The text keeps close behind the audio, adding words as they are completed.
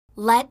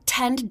Let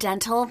Tend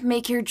Dental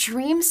make your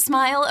dream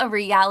smile a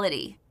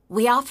reality.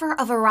 We offer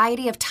a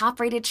variety of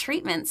top-rated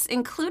treatments,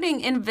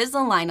 including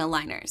Invisalign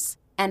aligners.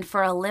 And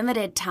for a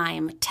limited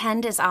time,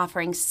 Tend is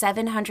offering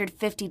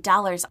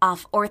 $750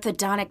 off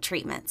orthodontic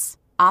treatments.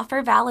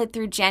 Offer valid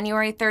through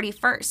January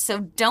 31st, so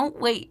don't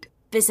wait.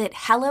 Visit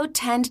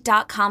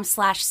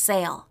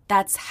hellotend.com/sale.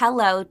 That's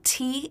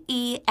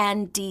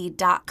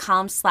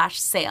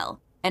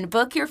hellotend.com/sale. And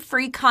book your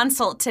free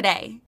consult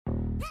today.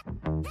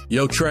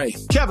 Yo, Trey.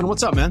 Kevin,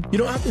 what's up, man? You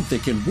know, I've been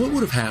thinking, what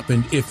would have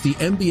happened if the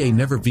NBA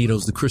never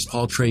vetoes the Chris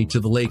Paul trade to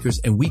the Lakers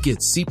and we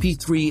get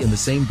CP3 in the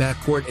same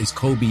backcourt as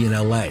Kobe in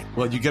LA?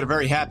 Well, you get a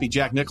very happy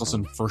Jack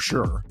Nicholson, for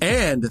sure.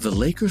 And the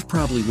Lakers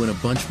probably win a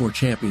bunch more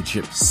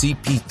championships.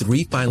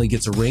 CP3 finally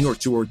gets a ring or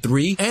two or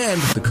three,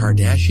 and the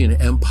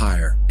Kardashian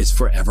empire is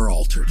forever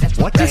altered.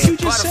 What did you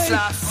just say?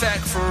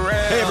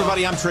 Hey,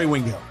 everybody, I'm Trey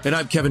Wingo. And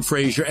I'm Kevin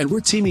Frazier, and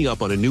we're teaming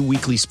up on a new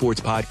weekly sports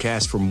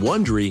podcast from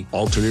Wondery,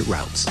 Alternate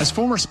Routes. As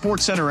former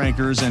Sports Center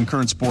anchors and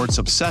current sports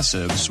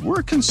obsessives,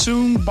 we're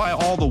consumed by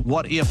all the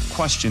what-if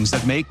questions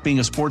that make being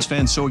a sports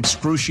fan so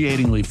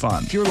excruciatingly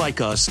fun. If you're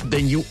like us,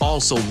 then you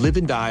also live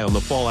and die on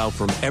the fallout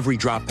from every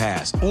drop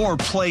pass. Or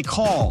play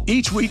call.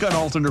 Each week on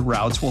Alternate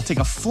Routes, we'll take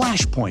a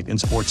flashpoint in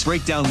sports,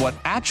 break down what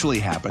actually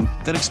happened,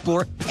 then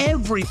explore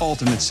every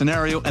alternate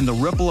scenario and the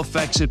ripple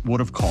effects it would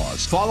have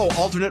caused. Follow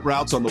Alternate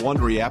Routes on the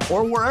Wondery app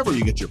or wherever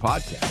you get your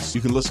podcasts.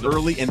 You can listen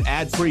early and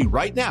ad-free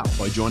right now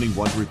by joining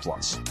Wondery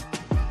Plus.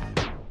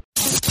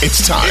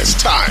 It's time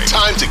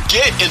to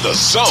get in the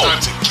zone.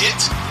 Time to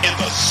get in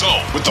the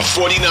zone with the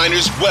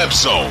 49ers web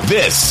zone.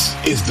 This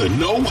is the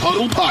No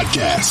Huddle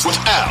Podcast with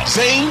Al,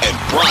 Zane, and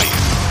Brian.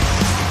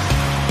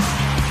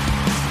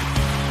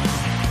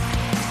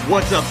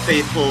 What's up,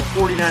 faithful?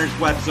 49ers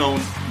web zone,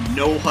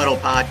 No Huddle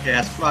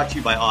Podcast, brought to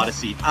you by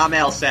Odyssey. I'm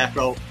Al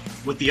Sacco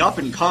with the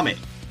up-and-coming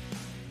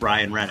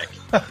Brian Rennick.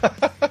 I'm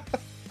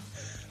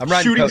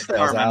riding shooting coattails,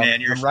 star, my Al. man.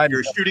 You're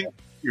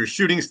a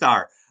shooting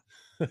star.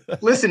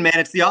 Listen, man,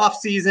 it's the off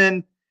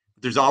season.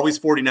 There's always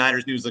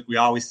 49ers news, like we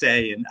always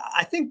say. And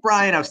I think,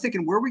 Brian, I was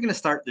thinking, where are we going to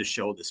start this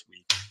show this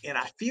week? And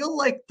I feel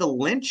like the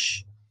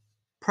Lynch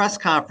press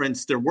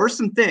conference, there were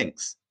some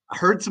things. I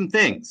heard some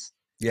things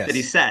that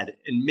he said.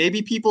 And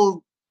maybe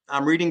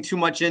I'm reading too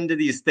much into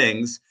these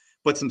things,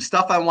 but some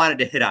stuff I wanted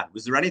to hit on.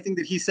 Was there anything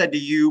that he said to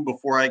you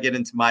before I get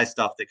into my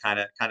stuff that kind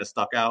of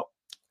stuck out?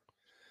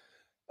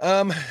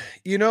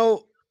 You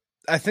know,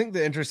 I think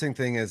the interesting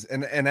thing is,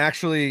 and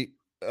actually,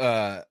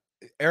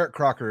 Eric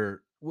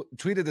Crocker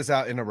tweeted this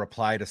out in a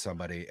reply to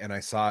somebody, and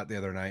I saw it the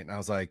other night, and I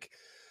was like,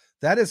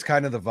 that is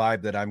kind of the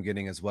vibe that I'm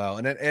getting as well.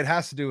 And it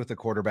has to do with the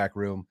quarterback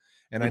room.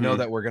 And I know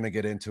that we're going to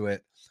get into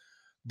it,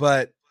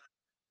 but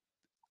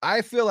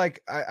I feel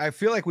like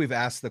we've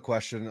asked the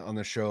question on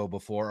the show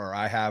before, or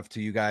I have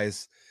to you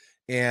guys.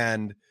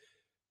 And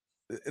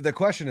the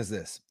question is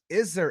this: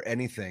 is there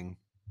anything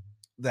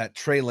that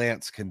Trey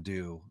Lance can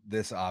do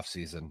this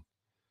offseason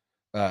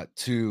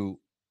to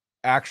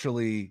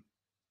actually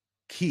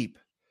keep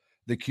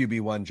the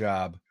QB1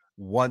 job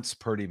once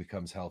Purdy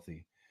becomes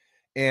healthy?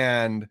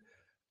 And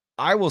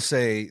I will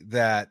say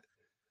that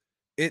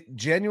it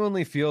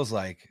genuinely feels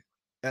like,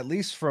 at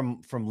least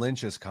from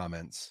Lynch's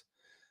comments,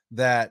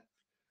 that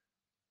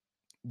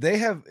they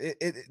have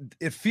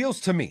it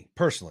feels to me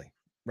personally,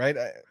 right?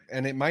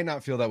 And it might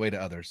not feel that way to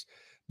others,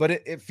 but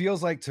it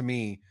feels like to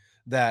me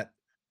that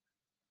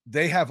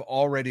they have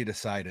already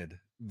decided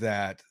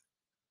that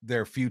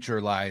their future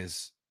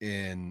lies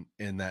in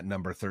that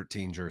number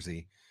 13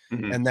 jersey,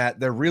 and that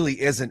there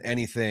really isn't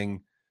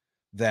anything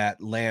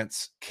that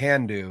Lance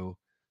can do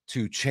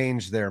to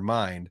change their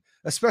mind,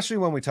 especially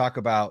when we talk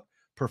about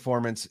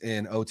performance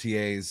in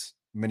OTAs,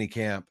 mini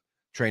camp,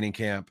 training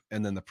camp,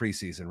 and then the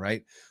preseason,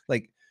 right?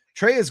 Like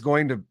Trey is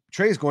going to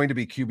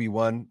be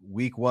QB1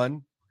 week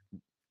 1.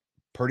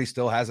 Purdy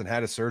still hasn't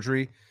had a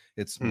surgery.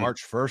 It's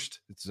March 1st.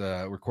 It's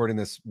recording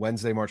this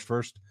Wednesday, March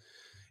 1st.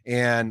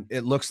 And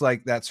it looks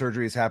like that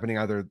surgery is happening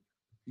either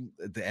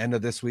at the end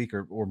of this week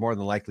or more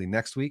than likely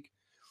next week.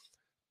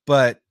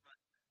 But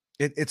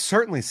it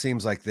certainly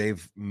seems like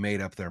they've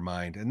made up their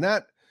mind. And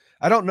that,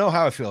 I don't know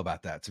how I feel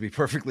about that, to be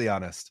perfectly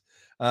honest.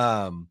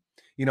 You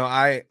know,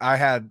 I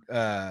had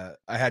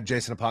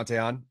Jason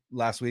Aponte on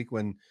last week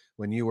when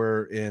you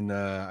were in,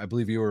 I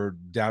believe you were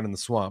down in the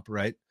swamp,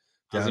 right?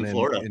 Down in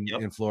Florida.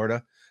 In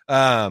Florida.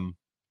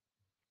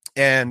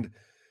 And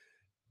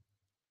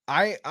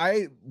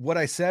what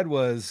I said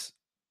was,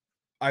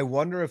 I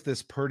wonder if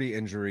this Purdy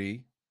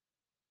injury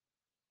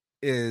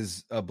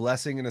is a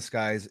blessing in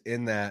disguise,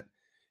 in that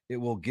it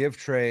will give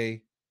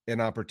Trey an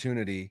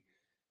opportunity,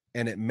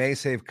 and it may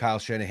save Kyle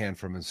Shanahan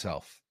from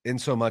himself, in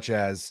so much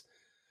as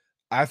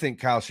I think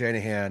Kyle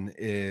Shanahan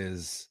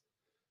is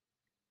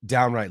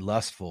downright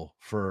lustful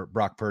for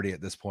Brock Purdy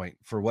at this point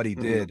for what he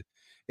did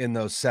in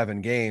those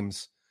 7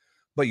 games.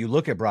 But you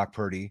look at Brock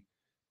Purdy,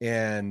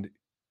 and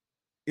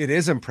it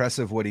is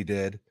impressive what he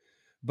did.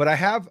 But I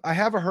have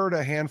heard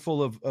a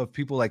handful of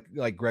people like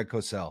Greg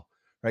Cosell,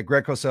 right?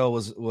 Greg Cosell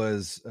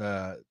was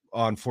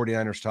on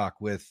 49ers Talk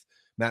with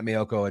Matt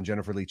Maiocco and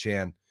Jennifer Lee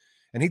Chan.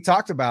 And he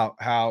talked about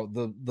how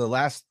the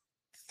last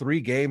 3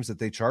 games that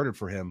they charted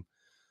for him,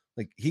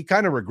 like he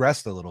kind of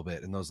regressed a little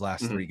bit in those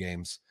last 3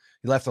 games.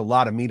 He left a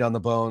lot of meat on the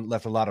bone,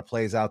 left a lot of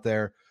plays out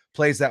there,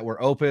 plays that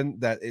were open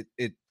that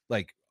it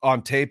like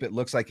on tape, it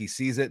looks like he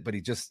sees it, but he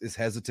just is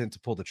hesitant to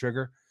pull the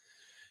trigger.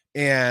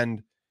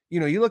 And, you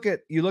know, you look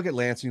at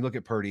Lance and you look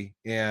at Purdy,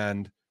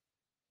 and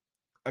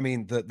I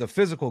mean, the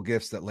physical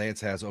gifts that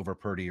Lance has over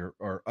Purdy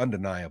are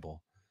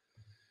undeniable.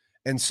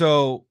 And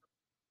so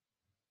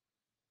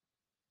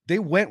they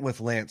went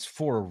with Lance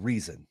for a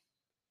reason.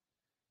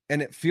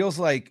 And it feels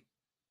like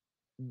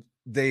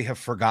they have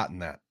forgotten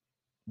that.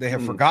 They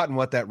have forgotten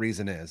what that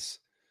reason is.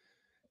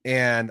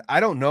 And I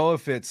don't know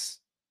if it's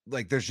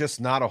like there's just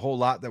not a whole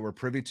lot that we're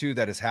privy to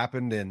that has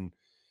happened in,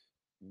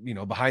 you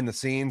know, behind the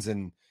scenes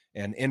and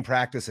in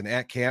practice and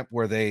at camp,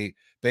 where they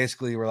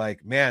basically were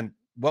like, man,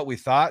 what we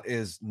thought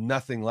is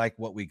nothing like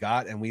what we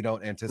got, and we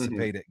don't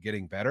anticipate it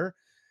getting better.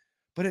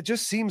 But it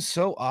just seems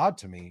so odd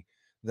to me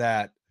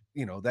that,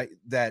 you know,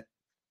 that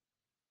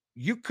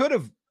you could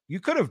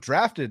have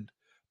drafted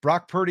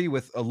Brock Purdy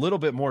with a little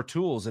bit more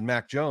tools than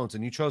Mac Jones,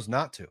 and you chose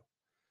not to.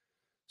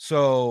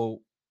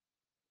 So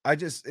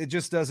it's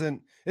just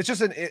an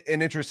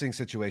interesting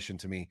situation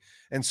to me.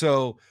 And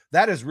so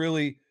that is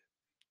really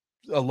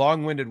a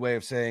long-winded way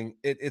of saying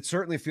it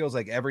certainly feels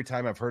like every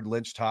time I've heard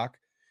Lynch talk,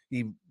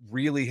 he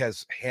really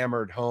has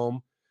hammered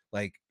home,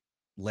 like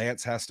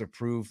Lance has to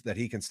prove that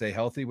he can stay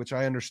healthy, which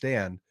I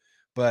understand,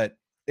 but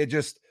it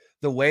just,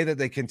 the way that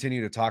they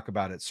continue to talk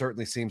about it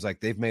certainly seems like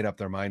they've made up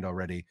their mind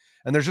already.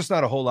 And there's just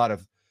not a whole lot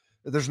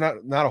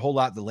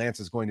that Lance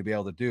is going to be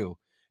able to do.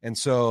 And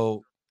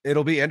so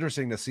it'll be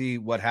interesting to see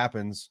what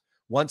happens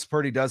once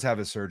Purdy does have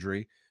his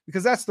surgery,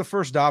 because that's the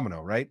first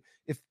domino, right?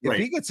 If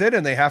he gets in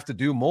and they have to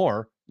do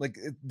more, like,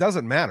 it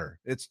doesn't matter.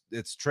 It's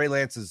Trey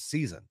Lance's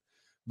season.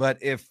 But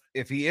if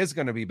he is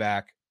going to be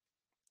back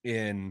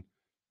in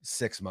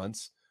 6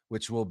 months,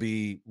 which will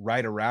be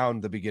right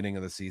around the beginning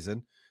of the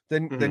season,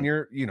 then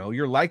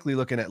you're likely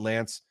looking at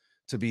Lance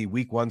to be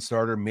week 1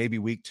 starter, maybe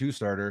week 2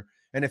 starter.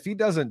 And if he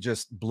doesn't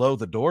just blow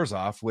the doors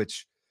off,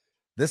 which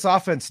this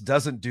offense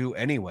doesn't do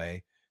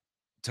anyway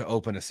to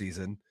open a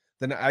season,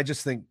 then I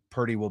just think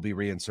Purdy will be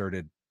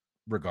reinserted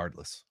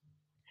regardless.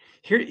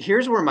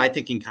 Here's where my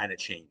thinking kind of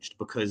changed,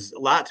 because a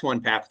lot to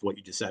unpack with what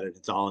you just said, and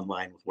it's all in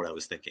line with what I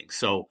was thinking.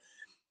 So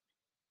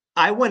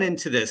I went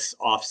into this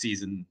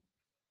offseason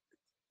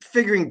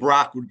figuring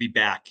Brock would be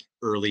back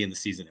early in the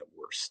season at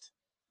worst,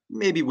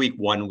 maybe week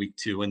 1, week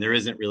 2, and there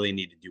isn't really a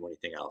need to do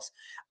anything else.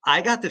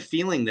 I got the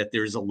feeling that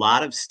there's a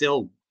lot of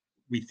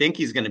we think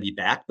he's going to be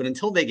back, but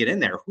until they get in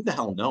there, who the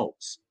hell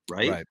knows,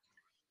 right?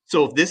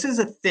 So if this is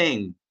a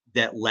thing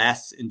that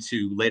lasts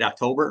into late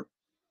October,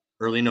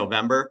 early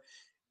November,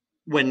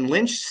 when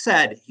Lynch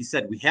said,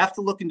 we have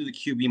to look into the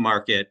QB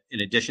market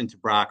in addition to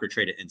Brock or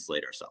trade to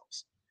insulate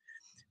ourselves.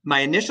 My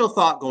initial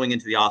thought going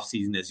into the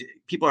offseason is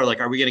people are like,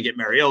 are we going to get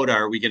Mariota?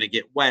 Are we going to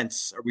get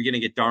Wentz? Are we going to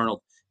get Darnold?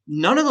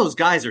 None of those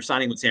guys are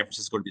signing with San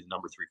Francisco to be the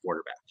number 3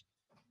 quarterback.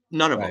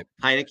 None of them.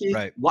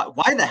 Heineke,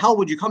 why the hell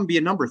would you come be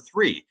a number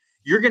 3?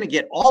 You're going to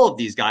get all of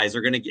these guys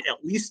are going to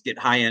at least get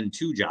high-end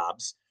 2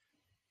 jobs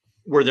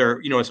where they're,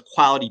 as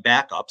quality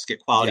backups, get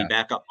quality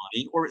backup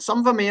money, or some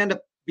of them may end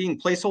up being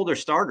placeholder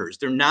starters.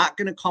 They're not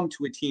going to come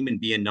to a team and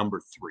be a number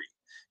 3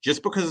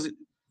 just because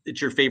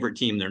it's your favorite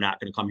team. They're not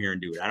going to come here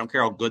and do it. I don't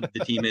care how good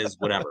the team is,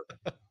 whatever.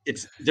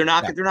 They're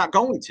not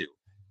going to.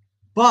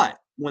 But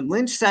when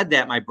Lynch said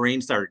that, my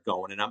brain started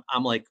going, and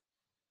I'm like,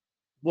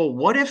 well,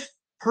 what if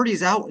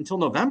Purdy's out until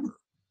November?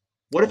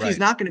 What if he's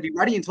not going to be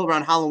ready until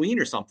around Halloween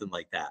or something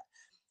like that?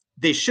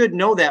 They should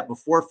know that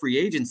before free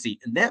agency,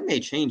 and that may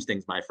change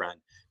things, my friend,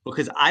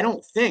 because I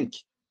don't think,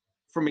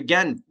 from,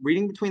 again,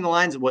 reading between the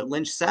lines of what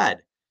Lynch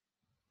said,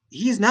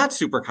 he's not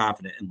super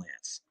confident in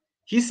Lance.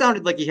 He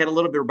sounded like he had a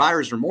little bit of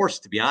buyer's remorse,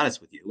 to be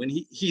honest with you. And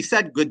he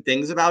said good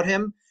things about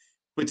him,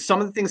 but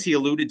some of the things he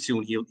alluded to,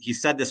 and he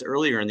said this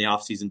earlier in the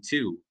offseason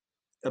too,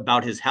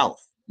 about his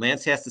health.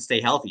 Lance has to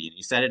stay healthy. And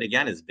he said it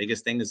again, his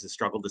biggest thing is to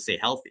struggle to stay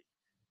healthy.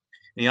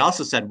 And he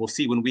also said, we'll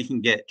see when we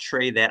can get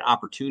Trey that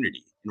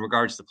opportunity in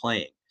regards to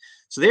playing.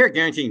 So they are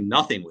guaranteeing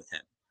nothing with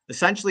him.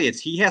 Essentially,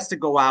 he has to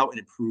go out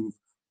and prove,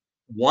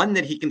 one,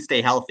 that he can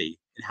stay healthy.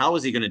 And how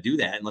is he going to do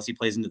that unless he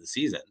plays into the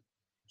season?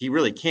 He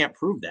really can't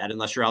prove that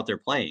unless you're out there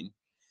playing.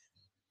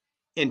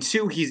 And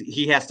 2,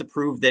 he has to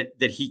prove that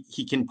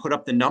he can put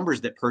up the numbers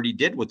that Purdy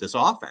did with this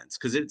offense,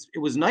 because it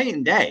was night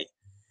and day.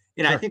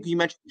 And I think you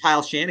mentioned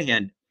Kyle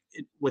Shanahan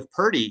with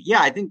Purdy.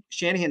 Yeah, I think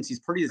Shanahan sees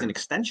Purdy as an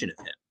extension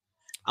of him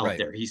out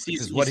there. He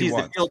sees the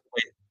field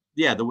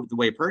the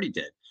way Purdy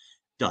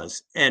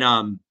does.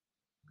 And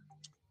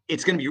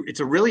it's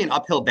a really an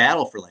uphill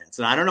battle for Lance.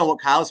 And I don't know what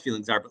Kyle's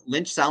feelings are, but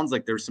Lynch sounds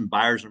like there's some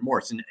buyer's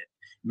remorse. And it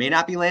may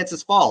not be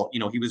Lance's fault.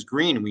 He was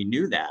green and we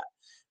knew that.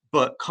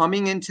 But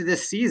coming into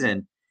this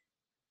season,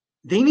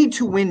 they need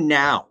to win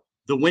now.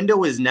 The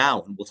window is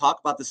now. And we'll talk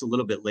about this a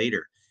little bit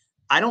later.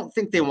 I don't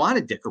think they want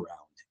to dick around.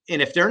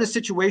 And if they're in a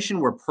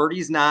situation where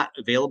Purdy's not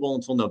available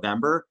until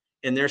November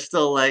and they're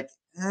still like,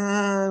 we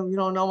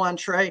don't know on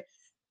Trey,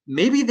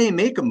 maybe they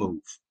make a move.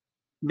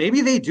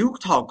 maybe they do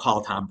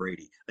call Tom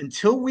Brady.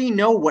 Until we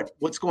know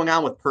what's going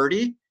on with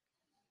Purdy,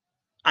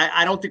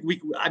 I don't think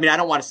I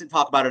don't want to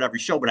talk about it every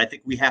show, but I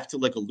think we have to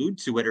allude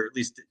to it, or at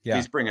least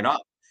bring it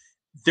up.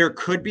 There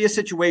could be a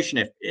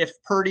situation if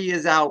Purdy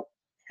is out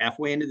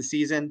halfway into the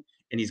season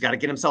and he's got to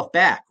get himself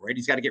back, right?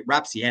 He's got to get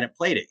reps. He hadn't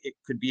played it. It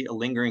could be a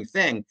lingering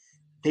thing.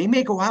 They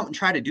may go out and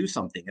try to do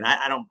something. And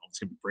I don't know if it's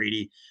going to be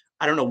Brady.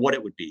 I don't know what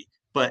it would be,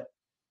 but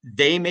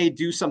they may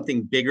do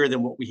something bigger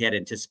than what we had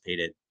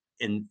anticipated.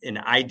 And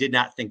I did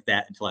not think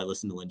that until I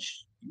listened to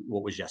Lynch,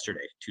 what was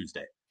yesterday,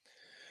 Tuesday.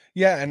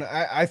 Yeah. And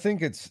I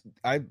think it's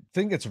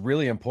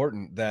really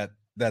important that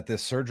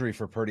this surgery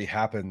for Purdy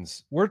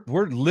happens. We're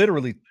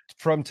literally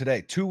from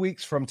today, 2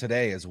 weeks from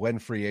today is when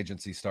free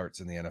agency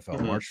starts in the NFL.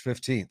 Mm-hmm. March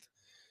 15th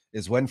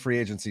is when free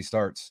agency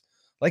starts.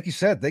 Like you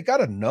said, they got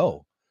to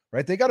know,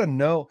 right? They got to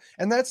know.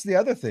 And that's the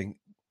other thing.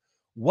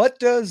 What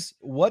does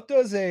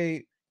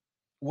a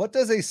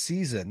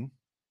season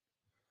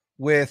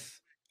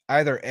with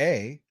either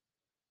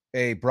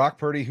a Brock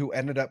Purdy who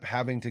ended up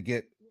having to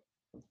get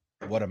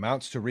what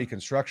amounts to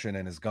reconstruction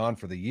and is gone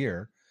for the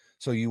year.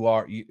 So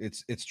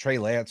it's Trey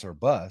Lance or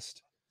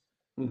bust,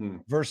 mm-hmm.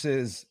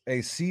 versus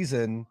a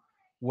season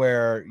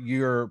where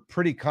you're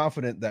pretty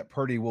confident that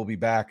Purdy will be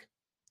back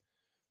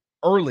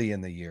early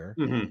in the year.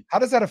 Mm-hmm. How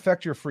does that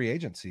affect your free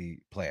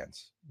agency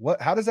plans?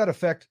 How does that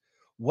affect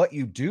what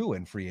you do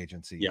in free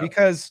agency? Yep.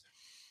 Because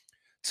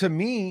to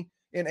me,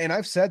 and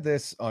I've said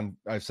this on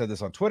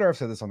Twitter, I've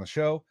said this on the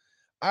show,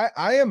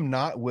 I am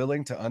not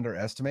willing to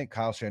underestimate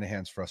Kyle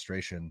Shanahan's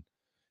frustration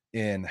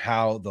in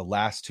how the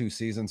last two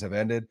seasons have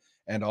ended,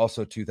 and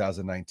also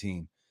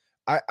 2019.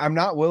 I'm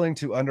not willing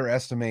to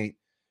underestimate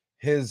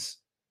his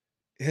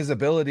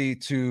ability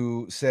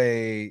to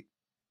say,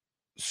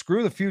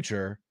 screw the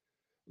future,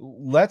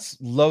 let's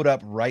load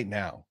up right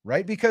now,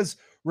 right? Because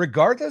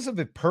regardless of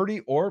if Purdy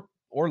or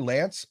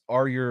Lance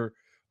are your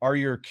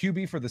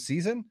QB for the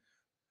season,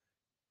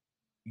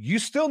 you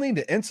still need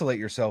to insulate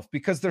yourself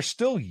because they're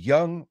still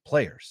young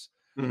players,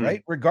 mm-hmm.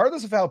 right?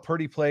 Regardless of how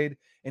Purdy played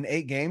in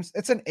 8 games,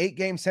 it's an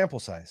 8-game sample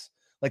size.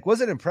 Like,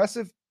 was it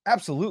impressive?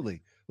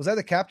 Absolutely. Was I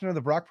the captain of the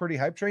Brock Purdy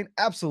hype train?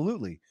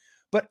 Absolutely.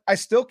 But I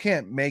still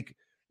can't make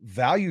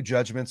value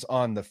judgments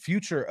on the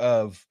future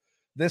of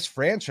this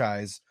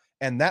franchise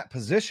and that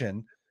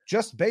position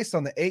just based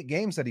on the 8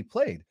 games that he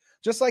played.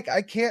 Just like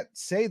I can't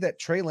say that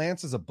Trey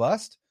Lance is a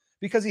bust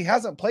because he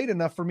hasn't played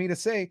enough for me to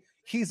say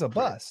he's a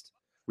bust.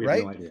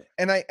 Right.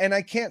 No, and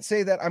I can't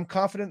say that I'm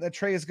confident that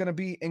Trey is going to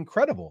be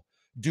incredible.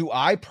 Do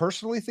I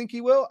personally think he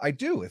will? I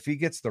do, if he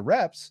gets the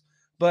reps,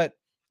 but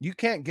you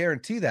can't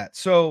guarantee that.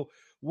 So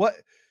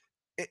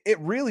it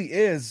really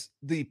is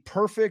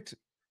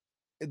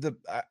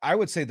I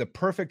would say the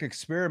perfect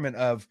experiment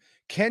of,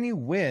 can you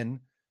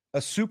win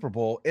a Super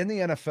Bowl in the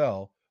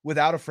NFL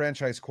without a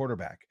franchise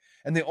quarterback?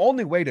 And the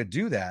only way to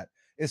do that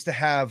is to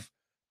have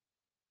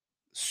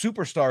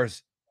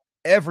superstars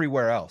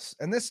everywhere else.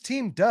 And this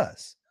team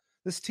does.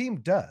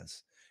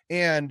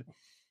 And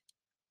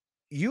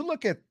you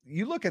look at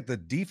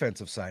the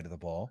defensive side of the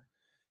ball,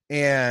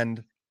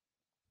 and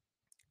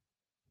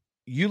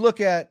you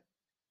look at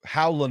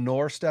how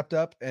Lenore stepped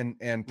up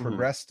and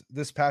progressed mm-hmm.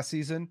 this past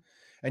season.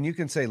 And you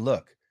can say,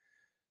 look,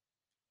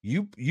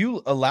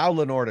 you allow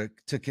Lenore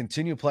to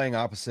continue playing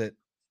opposite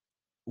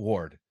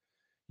Ward.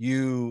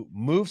 You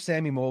move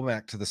Sammy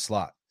Womack to the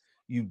slot.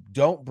 You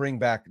don't bring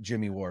back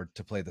Jimmy Ward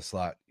to play the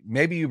slot.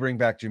 Maybe you bring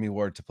back Jimmy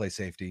Ward to play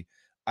safety.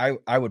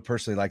 I would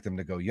personally like them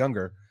to go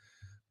younger.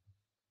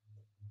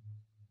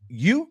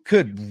 You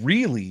could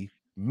really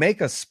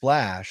make a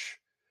splash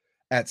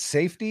at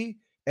safety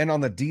and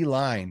on the D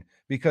line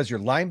because your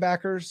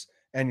linebackers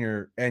and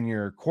your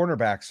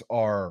cornerbacks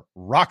are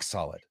rock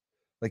solid.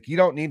 Like, you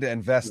don't need to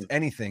invest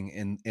anything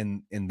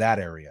in that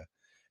area.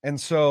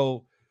 And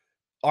so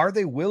are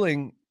they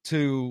willing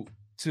to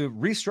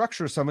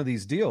restructure some of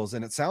these deals?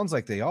 And it sounds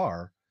like they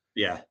are.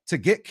 Yeah. To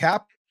get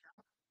cap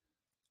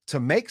to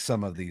make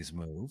some of these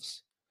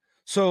moves.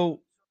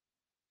 So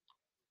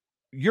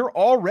you're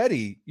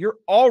already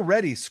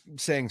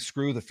saying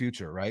screw the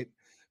future, right?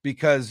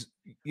 Because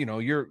you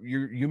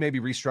may be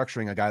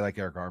restructuring a guy like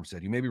Eric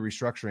Armstead. You may be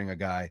restructuring a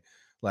guy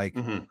like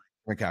mm-hmm.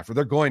 McCaffrey.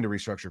 They're going to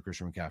restructure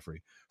Christian McCaffrey,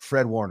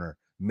 Fred Warner,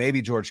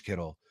 maybe George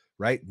Kittle,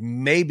 right?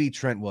 Maybe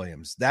Trent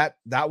Williams. That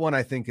one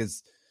I think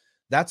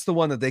that's the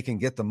one that they can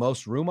get the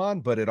most room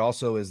on, but it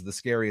also is the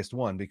scariest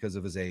one because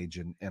of his age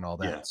and all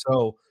that. Yeah.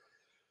 So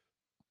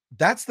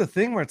that's the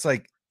thing where it's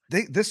like,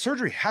 this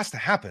surgery has to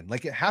happen.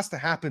 Like, it has to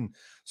happen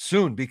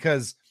soon,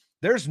 because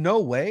there's no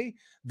way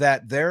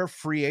that their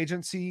free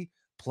agency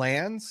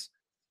plans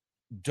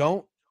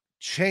don't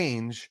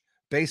change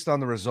based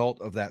on the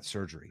result of that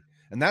surgery.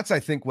 And that's,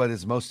 I think, what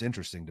is most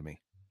interesting to me.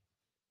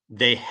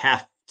 They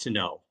have to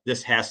know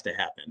this has to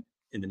happen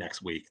in the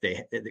next week.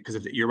 Because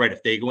if you're right,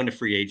 if they go into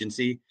free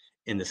agency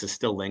and this is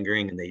still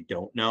lingering and they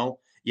don't know,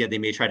 yeah, they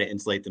may try to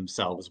insulate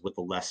themselves with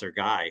a lesser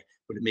guy,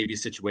 but it may be a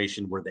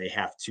situation where they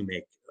have to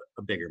make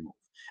a bigger move.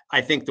 I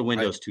think the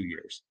window's 2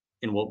 years,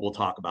 and we'll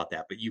talk about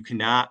that. But you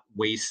cannot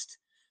waste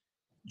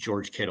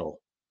George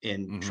Kittle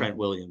and Trent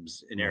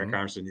Williams and Eric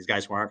Armstead, these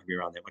guys who aren't going to be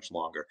around that much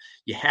longer.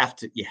 You have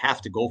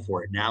to go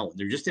for it now. And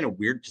they're just in a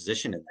weird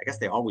position. And I guess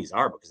they always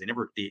are, because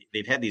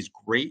they've had these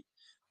great,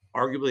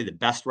 arguably the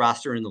best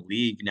roster in the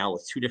league now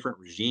with 2 different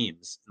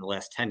regimes in the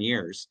last 10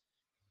 years.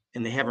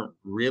 And they haven't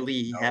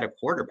really had a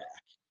quarterback.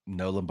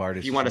 No Lombardi.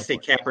 If you want to say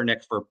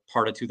Kaepernick for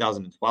part of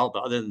 2012,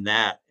 but other than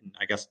that, and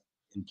I guess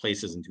in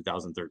places in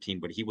 2013,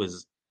 but he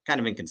was kind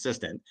of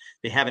inconsistent.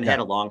 They haven't had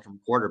a long-term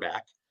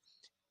quarterback.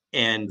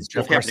 And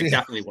Kaepernick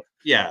definitely,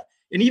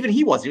 and even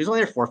he was only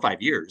there 4 or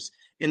 5 years.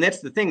 And that's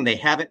the thing. They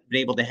haven't been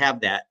able to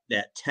have that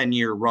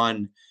 10-year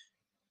run,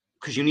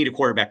 because you need a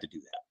quarterback to do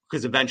that.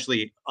 Because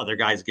eventually other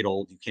guys get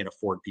old. You can't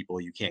afford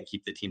people. You can't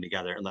keep the team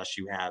together unless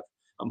you have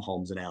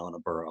Holmes and Allen, a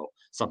Burrow,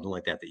 something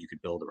like that you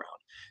could build around.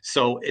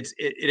 So it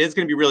is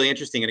going to be really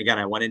interesting. And again,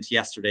 I went into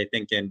yesterday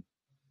thinking,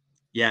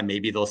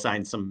 maybe they'll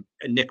sign some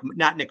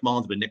not Nick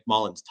Mullins, but Nick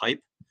Mullins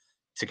type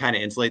to kind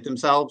of insulate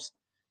themselves.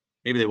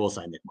 Maybe they will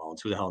sign Nick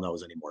Mullins. Who the hell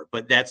knows anymore?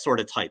 But that sort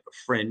of type, a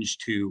fringe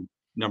to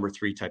number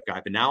 3 type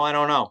guy. But now I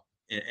don't know.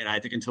 And I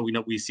think until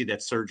we see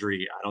that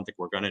surgery, I don't think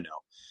we're going to know.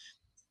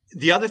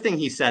 The other thing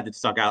he said that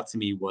stuck out to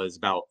me was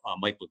about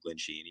Mike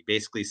McGlinchey. And he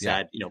basically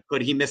said,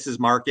 could he miss his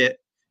market?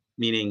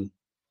 Meaning,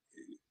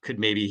 could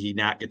maybe he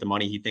not get the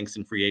money he thinks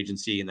in free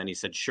agency? And then he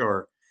said,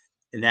 sure.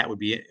 And that would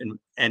be it.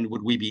 And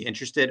would we be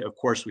interested? Of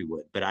course we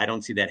would. But I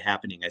don't see that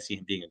happening. I see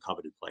him being a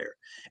coveted player.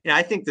 And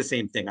I think the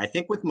same thing. I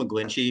think with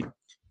McGlinchey,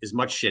 as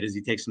much shit as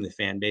he takes from the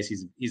fan base,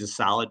 he's a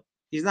solid.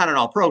 He's not an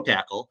all-pro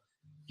tackle.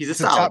 He's a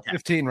solid top tackle.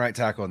 15 right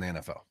tackle in the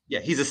NFL.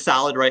 Yeah, he's a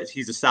solid right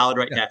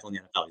tackle in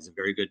the NFL.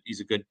 He's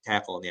a good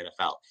tackle in the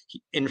NFL.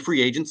 In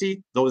free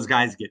agency, those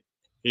guys get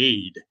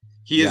paid.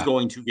 He is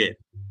going to get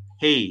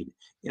paid.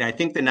 And I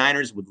think the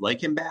Niners would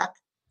like him back.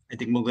 I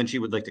think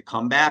McGlinchey would like to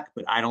come back,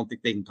 but I don't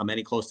think they can come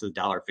any close to the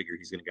dollar figure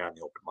he's going to get on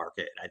the open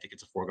market. And I think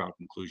it's a foregone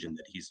conclusion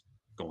that he's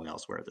going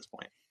elsewhere at this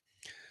point.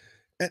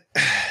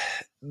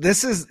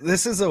 This is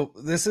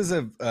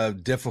a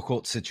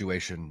difficult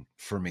situation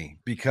for me,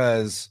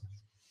 because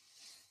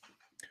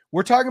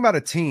we're talking about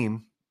a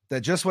team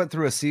that just went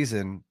through a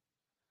season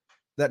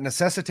that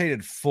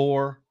necessitated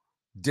 4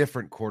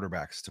 different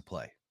quarterbacks to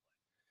play.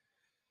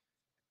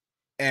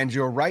 And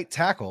your right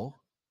tackle,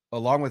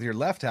 along with your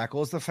left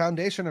tackle, is the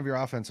foundation of your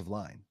offensive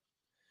line.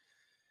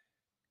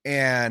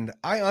 And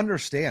I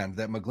understand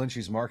that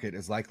McGlinchey's market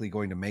is likely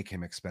going to make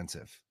him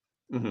expensive.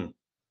 Mm-hmm.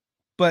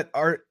 But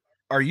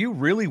are you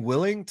really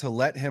willing to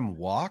let him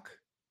walk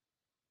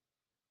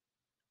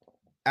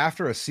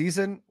after a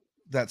season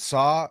that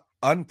saw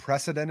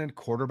unprecedented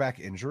quarterback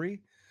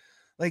injury?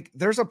 Like,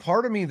 there's a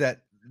part of me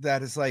that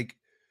is like,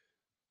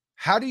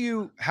 how do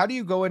you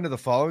go into the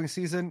following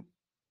season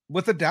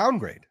with a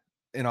downgrade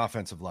in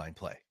offensive line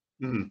play?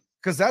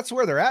 Because that's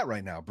where they're at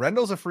right now.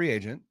 Brendel's a free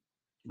agent.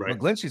 Right.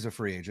 McGlinchey's a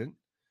free agent.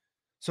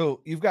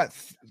 So you've got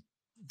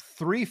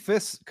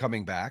 3/5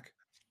 coming back,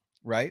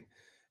 right?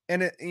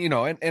 And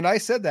and I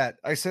said that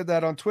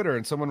on Twitter,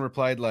 and someone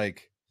replied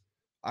like,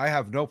 I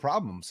have no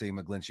problem seeing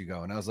McGlinchey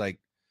go. And I was like,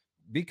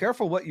 be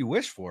careful what you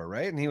wish for,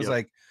 right? And he was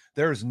like,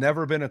 there's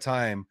never been a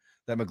time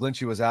that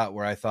McGlinchey was out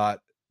where I thought,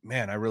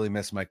 man, I really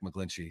miss Mike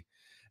McGlinchey.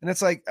 And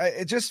it's like,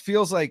 it just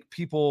feels like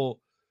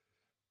people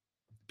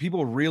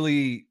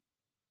really,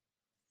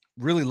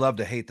 really love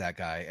to hate that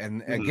guy.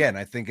 And again,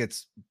 I think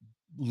it's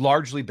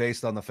largely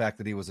based on the fact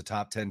that he was a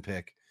top 10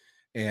 pick,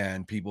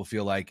 and people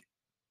feel like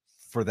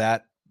for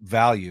that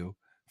value,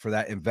 for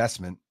that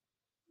investment,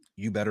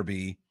 you better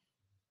be,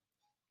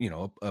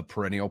 a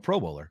perennial Pro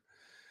Bowler.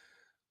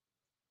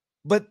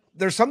 But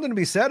there's something to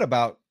be said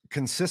about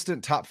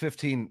consistent top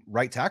 15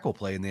 right tackle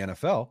play in the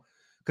NFL,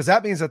 because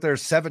that means that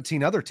there's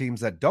 17 other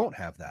teams that don't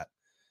have that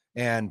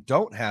and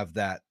don't have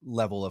that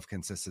level of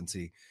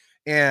consistency.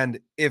 And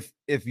if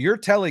you're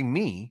telling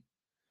me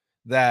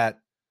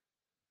that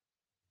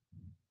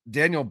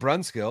Daniel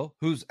Brunskill,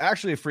 who's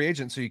actually a free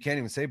agent, so you can't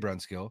even say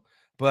Brunskill,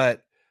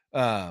 but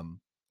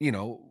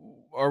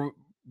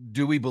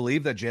do we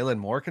believe that Jalen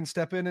Moore can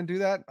step in and do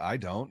that? I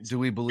don't. Do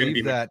we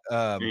believe that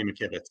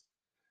McKivitz?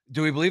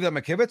 Do we believe that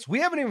McKivitz? We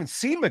haven't even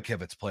seen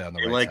McKivitz play on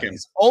the right side. Him.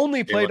 He's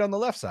only played on the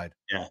left side.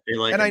 Yeah, they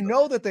like and him. I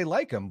know that they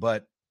like him,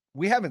 but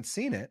we haven't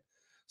seen it.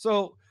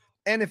 So,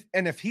 and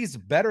if he's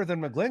better than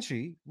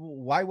McGlinchey,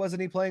 why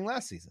wasn't he playing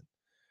last season?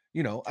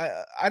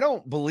 I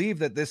don't believe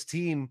that this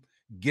team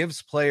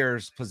gives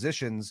players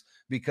positions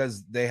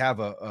because they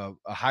have a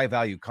high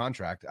value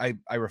contract.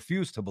 I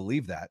refuse to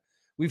believe that.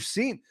 We've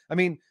seen,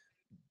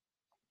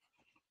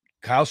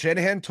 Kyle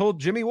Shanahan told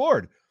Jimmy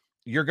Ward,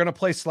 you're going to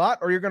play slot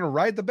or you're going to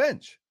ride the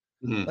bench.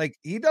 Mm-hmm. Like,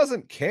 he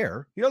doesn't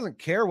care. He doesn't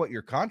care what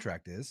your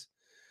contract is.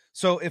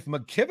 So if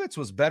McKivitz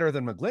was better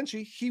than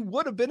McGlinchey, he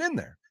would have been in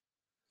there.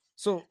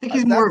 So I think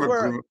he's more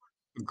of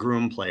a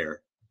groom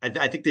player.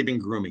 I think they've been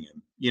grooming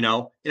him,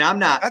 and I'm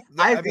not.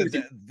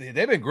 They've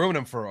been grooming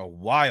him for a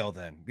while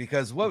then,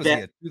 because what was he,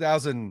 a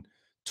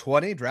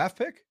 2020 draft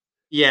pick?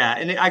 Yeah.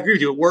 And I agree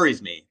with you. It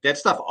worries me. That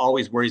stuff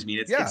always worries me.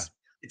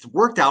 It's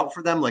worked out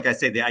for them. Like I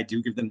say, I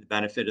do give them the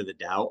benefit of the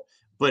doubt.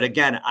 But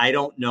again, I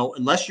don't know,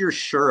 unless you're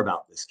sure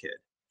about this kid.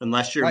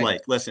 unless you're Right.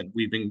 like, listen,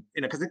 we've been,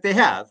 because they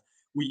have,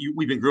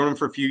 we've been growing him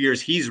for a few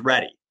years. He's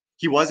ready.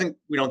 We don't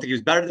think he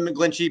was better than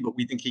McGlinchey, but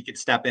we think he could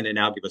step in and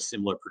now give us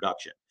similar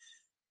production.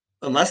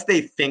 Unless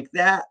they think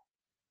that,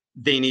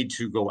 they need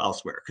to go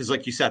elsewhere. Because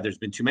like you said, there's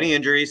been too many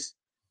injuries.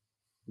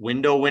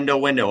 Window. I'm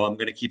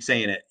going to keep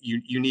saying it.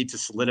 You need to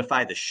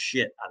solidify the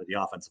shit out of the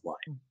offensive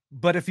line.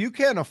 But if you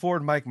can't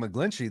afford Mike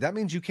McGlinchey, that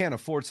means you can't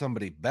afford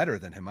somebody better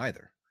than him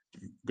either.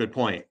 Good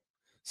point.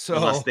 So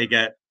unless they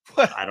get,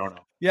 I don't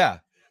know. Yeah.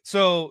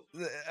 So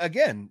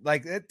again,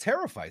 like it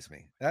terrifies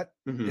me.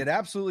 Mhm. It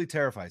absolutely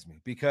terrifies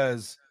me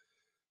because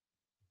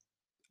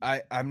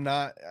I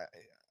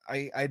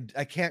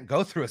can't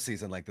go through a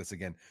season like this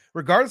again,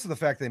 regardless of the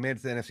fact they made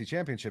it to the NFC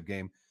Championship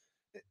game.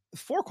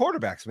 4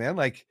 quarterbacks, man.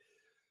 Like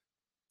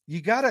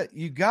you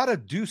gotta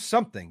do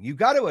something. You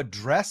got to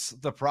address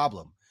the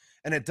problem.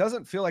 And it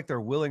doesn't feel like they're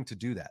willing to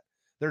do that.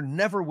 They're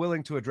never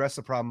willing to address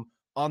the problem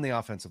on the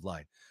offensive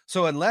line.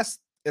 So unless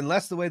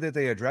the way that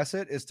they address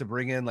it is to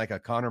bring in like a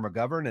Connor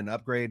McGovern and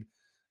upgrade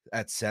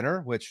at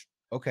center, which,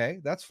 okay,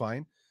 that's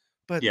fine.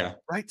 But Yeah.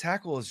 right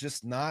tackle is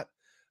just not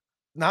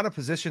a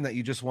position that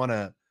you just want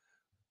to,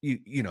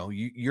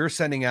 you're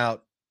sending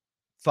out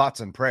thoughts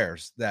and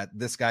prayers that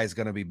this guy's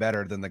going to be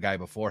better than the guy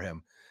before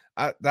him.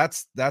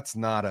 That's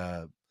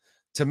not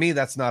to me,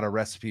 that's not a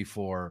recipe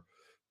for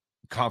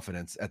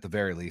confidence at the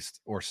very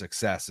least, or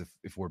success.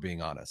 If we're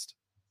being honest.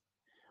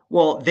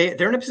 Well,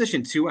 they're in a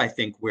position too, I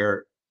think,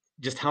 where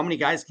just how many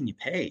guys can you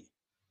pay?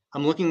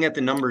 I'm looking at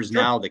the numbers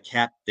now, the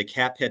cap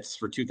hits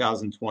for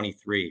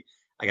 2023.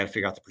 I got to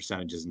figure out the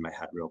percentages in my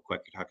head real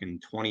quick. You're talking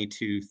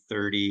 22,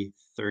 30,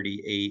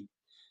 38,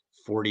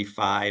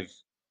 45,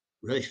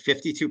 really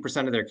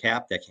 52% of their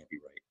cap. That can't be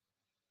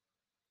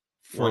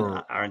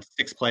right. Aren't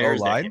 6 players?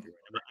 That can't be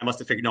right. I must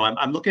have figured. No,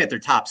 I'm looking at their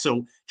top.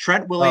 So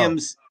Trent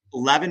Williams,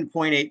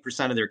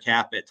 11.8% of their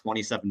cap at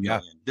 27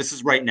 million. Yeah. This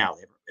is right now.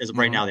 As of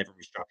right now, they haven't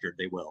restructured.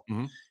 They will.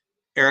 Mm-hmm.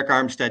 Eric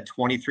Armstead,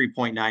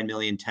 23.9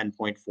 million,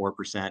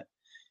 10.4%.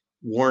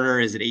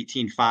 Warner is at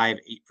 18.5,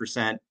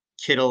 8%.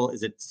 Kittle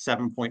is at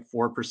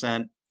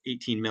 7.4%,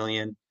 18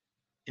 million.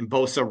 And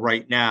Bosa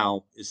right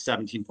now is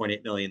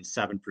 17.8 million,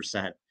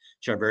 7%.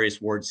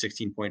 Charvarius Ward,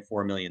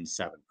 16.4 million,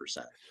 7%.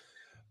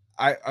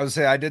 I would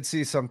say I did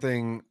see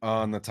something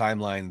on the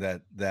timeline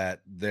that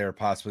they're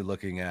possibly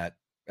looking at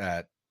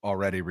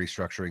already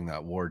restructuring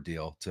that Ward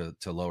deal to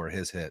lower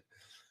his hit.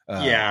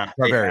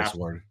 Charvarius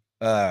Ward.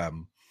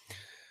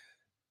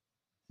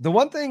 The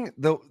one thing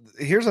though,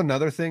 here's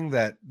another thing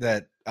that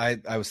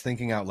I was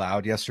thinking out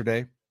loud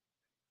yesterday.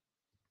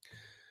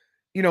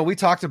 We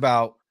talked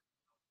about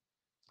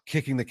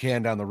kicking the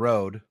can down the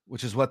road,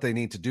 which is what they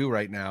need to do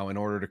right now in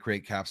order to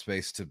create cap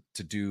space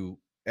to do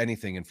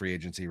anything in free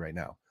agency right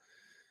now.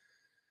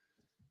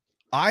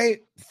 I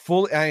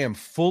am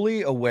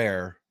fully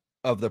aware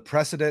of the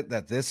precedent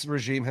that this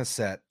regime has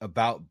set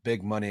about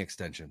big money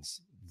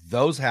extensions.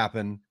 Those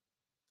happen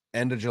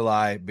end of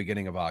July,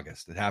 beginning of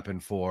August. It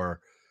happened for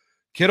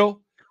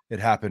Kittle. It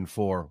happened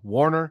for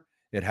Warner.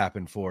 It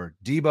happened for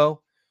Debo.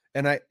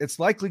 And it's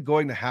likely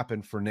going to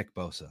happen for Nick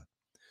Bosa.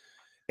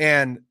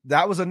 And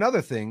that was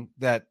another thing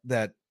that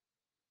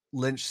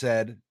Lynch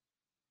said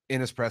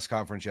in his press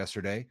conference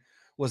yesterday,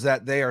 was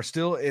that they are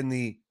still in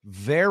the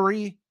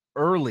very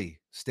early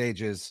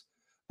stages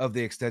of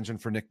the extension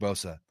for Nick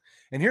Bosa.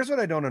 And here's what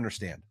I don't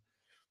understand.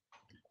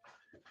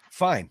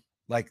 Fine.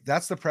 Like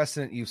that's the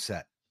precedent you've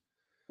set.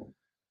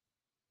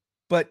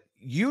 But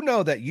you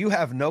know that you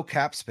have no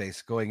cap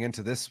space going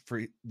into this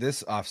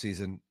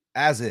offseason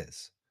as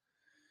is.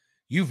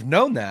 You've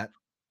known that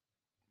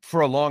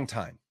for a long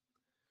time.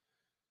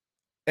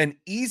 An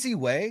easy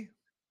way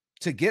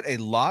to get a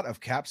lot of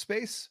cap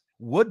space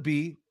would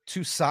be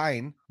to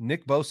sign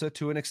Nick Bosa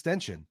to an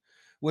extension,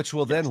 which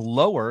will then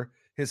lower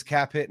his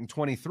cap hit in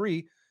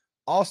 23,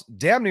 also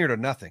damn near to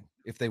nothing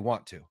if they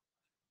want to.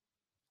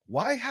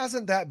 Why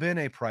hasn't that been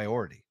a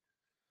priority?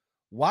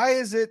 Why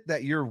is it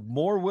that you're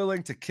more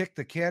willing to kick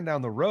the can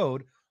down the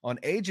road on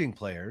aging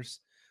players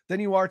than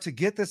you are to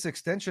get this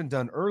extension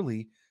done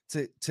early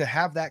to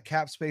have that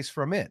cap space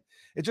from it?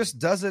 It just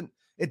doesn't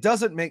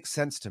make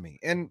sense to me.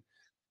 And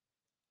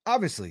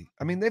obviously,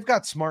 I mean, they've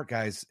got smart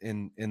guys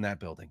in that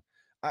building.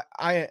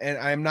 I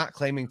am not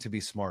claiming to be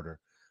smarter,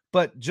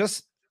 but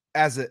just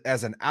as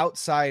an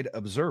outside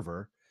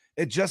observer,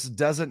 it just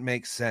doesn't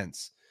make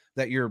sense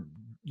that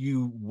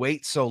you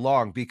wait so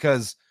long,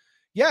 because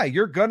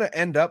you're going to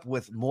end up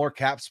with more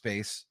cap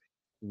space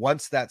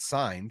once that's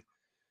signed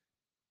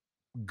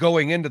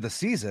going into the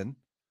season,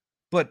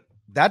 but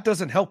that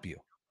doesn't help you.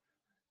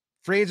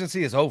 Free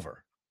agency is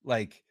over.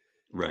 Like,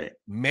 right.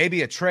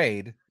 Maybe a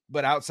trade,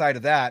 but outside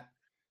of that,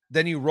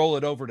 then you roll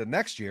it over to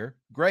next year.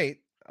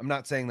 Great. I'm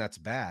not saying that's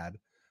bad,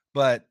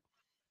 but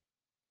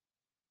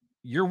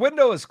your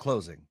window is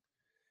closing.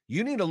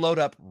 You need to load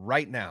up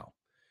right now.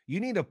 You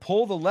need to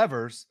pull the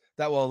levers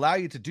that will allow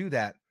you to do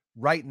that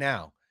right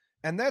now.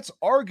 And that's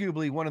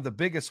arguably one of the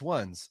biggest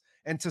ones.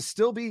 And to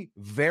still be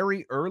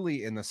very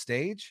early in the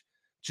stage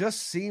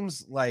just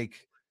seems like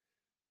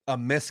a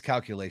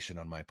miscalculation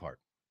on my part.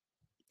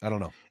 I don't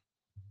know.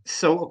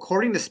 So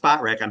according to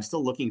SpotRack, I'm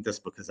still looking at this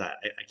because I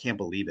can't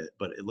believe it,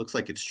 but it looks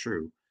like it's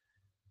true.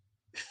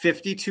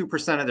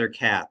 52% of their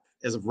cap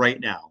as of right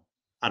now,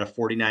 out of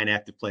 49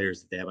 active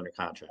players that they have under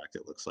contract,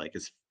 it looks like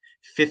is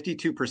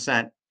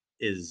 52%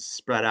 is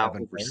spread out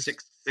over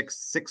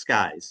six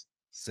guys.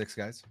 6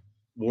 guys.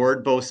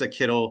 Ward, Bosa,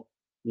 Kittle,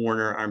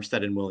 Warner,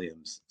 Armstead, and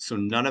Williams. So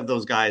none of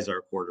those guys are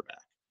a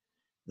quarterback.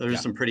 Those are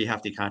some pretty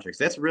hefty contracts.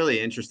 That's really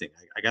interesting.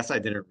 I guess I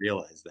didn't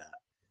realize that.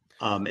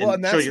 And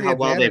it shows you how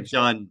well they've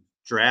done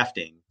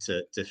drafting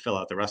to fill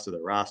out the rest of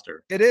the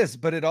roster. It is,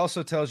 but it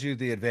also tells you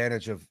the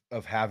advantage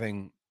of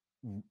having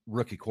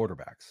rookie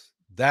quarterbacks.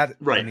 That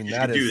right. I mean, you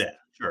can do that.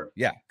 Sure.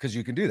 Yeah, because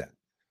you can do that.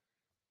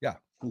 Yeah.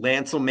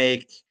 Lance will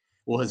make,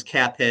 well, his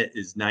cap hit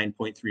is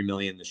 $9.3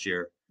 million this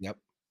year. Yep.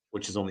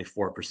 Which is only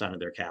 4% of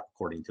their cap,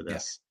 according to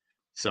this. Yeah.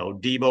 So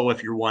Debo,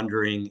 if you're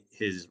wondering,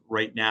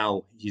 right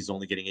now he's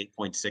only getting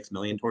 $8.6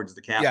 million towards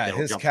the cap. Yeah,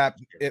 his cap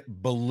it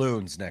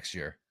balloons next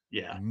year.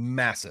 Yeah,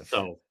 massive.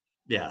 So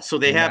yeah, so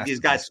they have these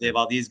guys. So they have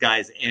all these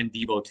guys and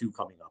Debo too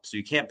coming up. So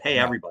you can't pay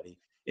everybody.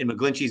 And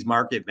McGlinchey's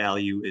market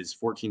value is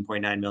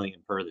 $14.9 million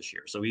per this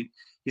year. So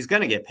he's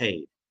going to get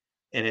paid.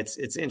 And it's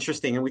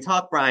interesting. And we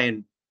talked,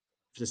 Brian,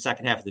 for the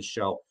second half of the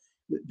show.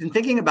 Been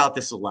thinking about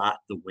this a lot.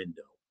 The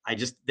window.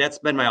 That's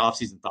been my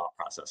offseason thought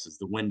process, is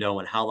the window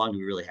and how long do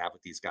we really have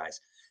with these guys.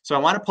 So I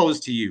want to pose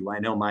to you, I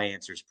know my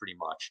answer is pretty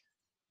much,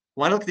 I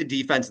want to look at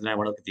the defense and then I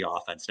want to look at the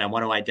offense, and I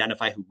want to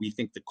identify who we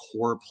think the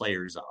core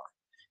players are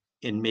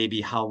and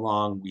maybe how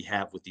long we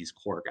have with these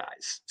core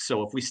guys.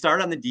 So if we start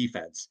on the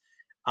defense,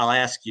 I'll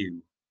ask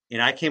you,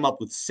 and I came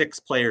up with 6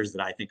 players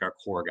that I think are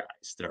core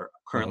guys that are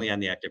currently on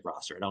the active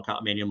roster. I don't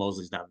count Emmanuel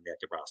Mosley's not on the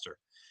active roster.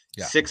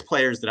 Yeah. 6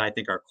 players that I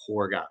think are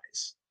core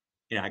guys.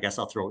 I guess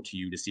I'll throw it to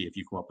you to see if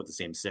you come up with the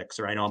same 6,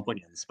 or I know I'm putting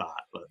you on the spot,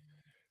 but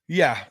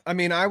yeah, I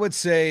mean, I would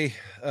say,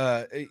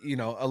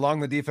 along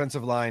the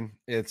defensive line,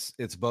 it's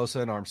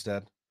Bosa and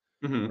Armstead,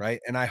 right?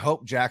 And I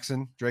hope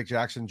Drake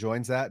Jackson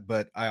joins that,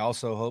 but I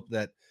also hope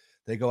that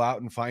they go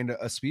out and find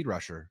a speed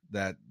rusher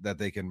that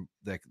they can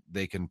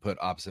put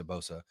opposite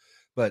Bosa.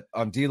 But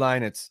on D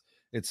line, it's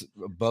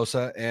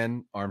Bosa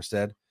and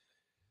Armstead.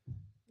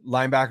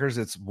 Linebackers,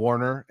 it's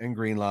Warner and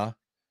Greenlaw,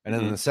 and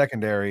then in the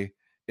secondary,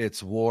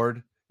 it's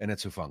Ward and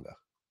it's Hufanga.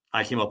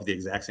 I came up with the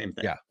exact same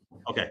thing. Yeah.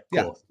 Okay,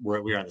 cool. Yeah.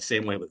 We're on the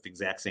same way with the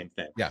exact same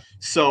thing. Yeah.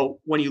 So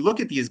when you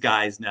look at these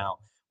guys now,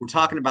 we're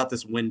talking about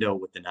this window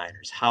with the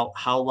Niners. How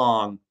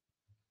long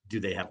do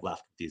they have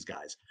left with these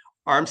guys?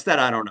 Armstead,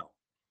 I don't know.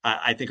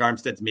 I think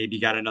Armstead's maybe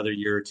got another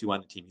year or 2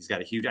 on the team. He's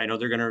got a huge. I know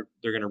they're gonna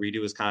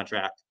redo his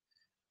contract.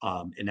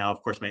 And now,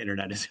 of course, my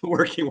internet isn't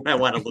working when I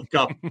want to look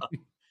up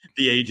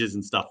the ages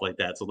and stuff like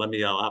that. So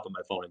I'll hop on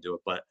my phone and do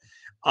it. But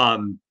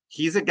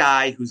he's a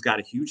guy who's got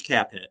a huge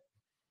cap hit.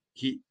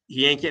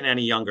 He ain't getting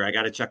any younger. I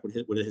got to check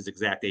what his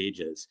exact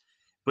age is,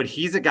 but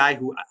he's a guy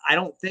who I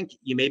don't think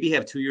you maybe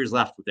have 2 years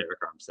left with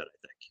Eric Armstead. I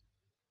think,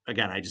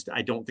 again,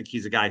 I don't think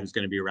he's a guy who's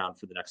going to be around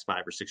for the next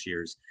 5 or 6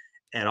 years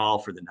at all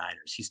for the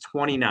Niners. He's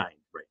 29 right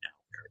now,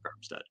 Eric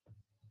Armstead.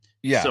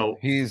 Yeah. So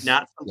he's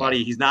not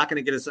somebody, he's not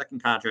going to get a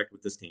second contract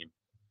with this team.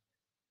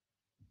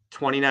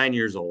 29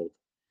 years old.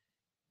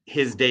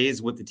 His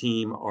days with the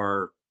team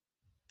are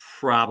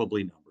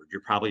probably numbered.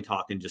 You're probably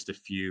talking just a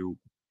few,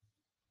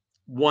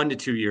 1 to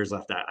 2 years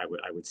left. I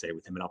would say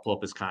with him, and I'll pull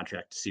up his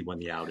contract to see when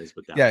the out is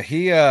with that. Yeah,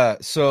 he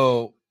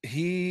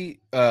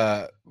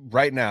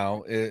right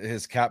now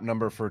his cap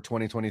number for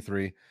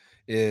 2023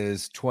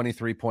 is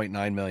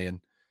 $23.9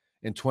 million.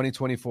 In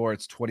 2024,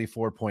 it's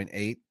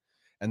 24.8,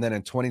 and then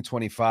in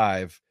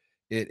 2025,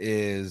 it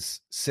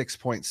is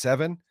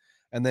 6.7,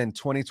 and then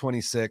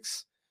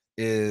 2026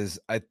 is,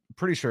 I'm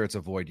pretty sure it's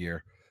a void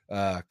year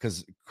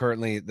because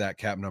currently that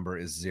cap number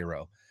is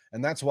 0,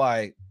 and that's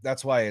why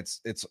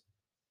it's.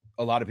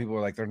 A lot of people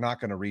are like, they're not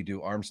going to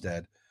redo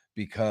Armstead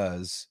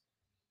because,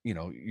 he's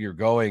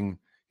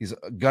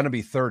going to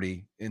be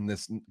 30 in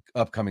this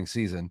upcoming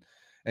season.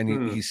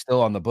 And he's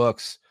still on the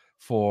books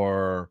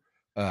for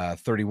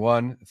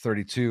 31,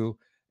 32.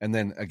 And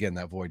then again,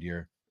 that void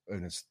year,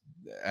 and it's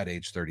at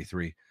age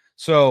 33.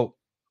 So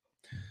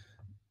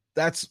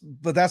that's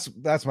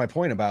my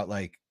point about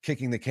like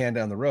kicking the can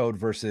down the road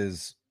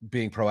versus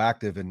being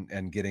proactive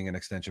and getting an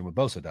extension with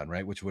Bosa done,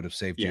 right? Which would have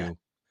saved you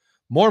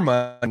more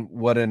money than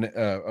what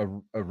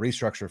a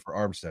restructure for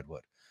Armstead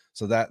would.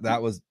 So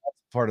that was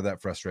part of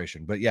that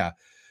frustration. But yeah,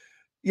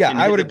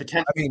 I would have.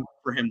 Potential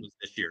for him was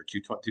this year,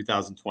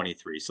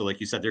 2023. So like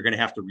you said, they're going to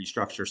have to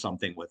restructure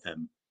something with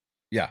him.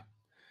 Yeah,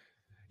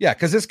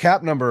 because his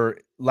cap number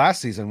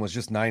last season was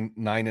just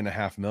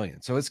 $9.5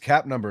 million. So his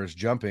cap number is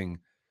jumping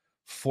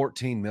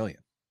 $14 million.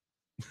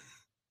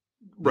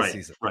 Right.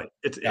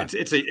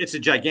 It's a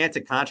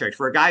gigantic contract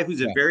for a guy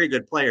who's a very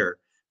good player,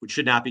 which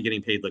should not be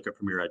getting paid like a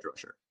premier edge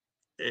rusher.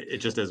 It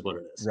just is what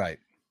it is. Right.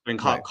 I mean,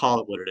 call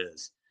it what it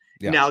is.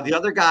 Yeah. Now, the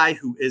other guy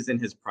who is in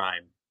his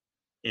prime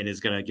and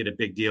is going to get a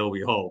big deal, we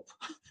hope,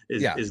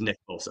 is Nick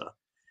Bosa.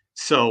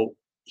 So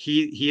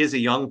he is a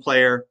young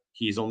player.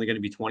 He's only going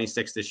to be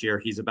 26 this year.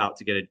 He's about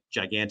to get a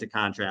gigantic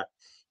contract.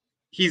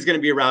 He's going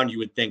to be around, you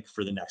would think,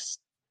 for the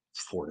next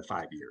 4 to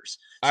 5 years.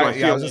 So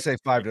I was gonna say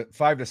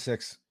 5 to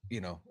 6.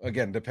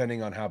 Again,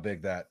 depending on how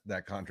big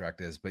that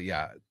contract is, but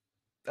yeah,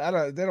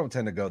 they don't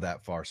tend to go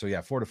that far. So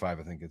yeah, 4 to 5,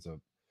 I think it's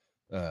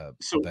a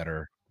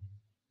better.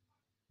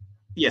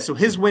 Yeah, so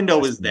his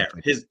window is there.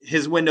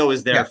 His window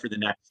is there for the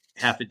next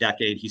half a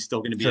decade. He's still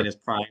going to be in his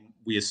prime,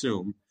 we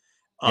assume.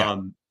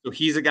 So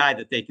he's a guy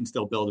that they can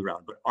still build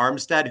around. But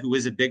Armstead, who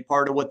is a big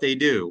part of what they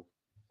do,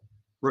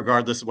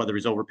 regardless of whether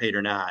he's overpaid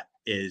or not,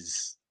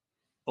 is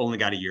only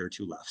got a year or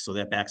two left. So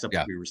that backs up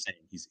what we were saying.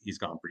 He's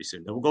gone pretty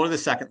soon. Then we'll go to the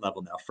second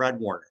level now. Fred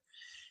Warner.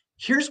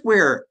 Here's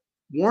where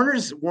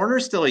Warner's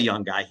still a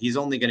young guy. He's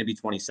only going to be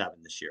 27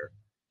 this year.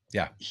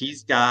 Yeah.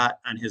 He's got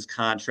on his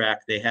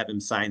contract, they have him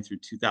signed through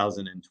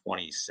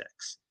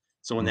 2026.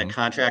 So when that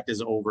contract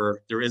is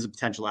over, there is a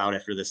potential out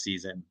after this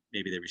season.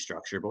 Maybe they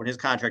restructure, but when his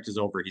contract is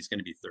over, he's going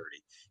to be 30.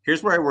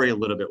 Here's where I worry a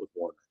little bit with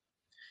Warner.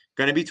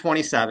 Going to be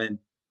 27.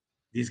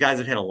 These guys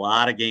have had a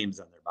lot of games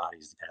on their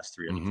bodies the past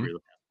 3 of the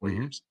past 4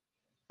 years.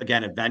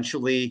 Again,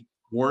 eventually,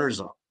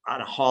 Warner's on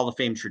a Hall of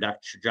Fame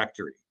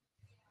trajectory.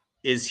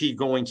 Is he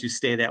going to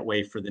stay that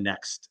way for the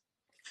next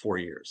 4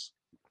 years?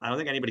 I don't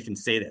think anybody can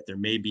say that. There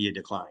may be a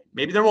decline.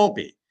 Maybe there won't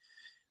be.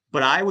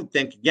 But I would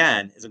think,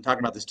 again, as I'm talking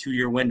about this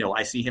 2-year window,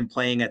 I see him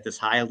playing at this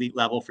high elite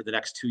level for the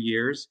next 2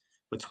 years.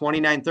 But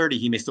 29, 30,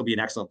 he may still be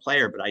an excellent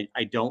player, but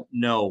I don't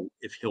know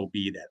if he'll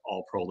be that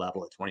all-pro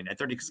level at 29,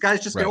 30 because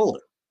guys just get older.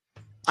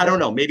 I don't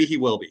know. Maybe he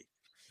will be.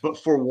 But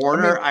for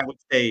Warner, I would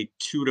say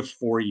 2 to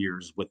 4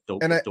 years with the.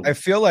 And I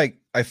feel like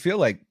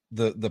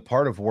the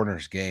part of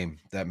Warner's game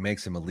that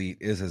makes him elite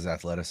is his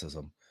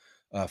athleticism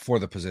for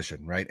the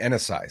position, right? And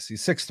his size.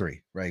 He's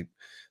 6'3", right?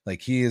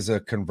 Like he is a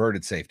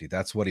converted safety.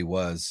 That's what he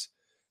was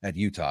at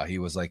Utah. He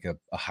was like a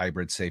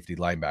hybrid safety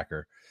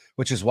linebacker,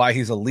 which is why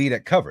he's elite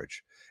at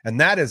coverage. And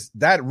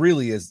that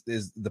really is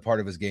the part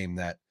of his game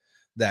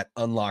that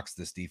unlocks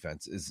this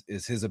defense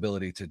is his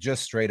ability to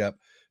just straight up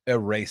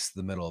erase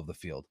the middle of the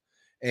field.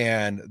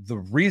 And the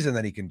reason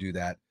that he can do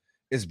that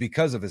is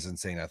because of his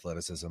insane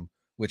athleticism,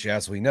 which,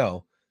 as we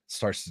know,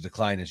 starts to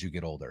decline as you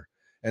get older.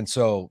 And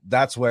so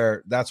that's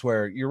where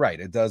you're right.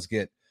 It does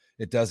get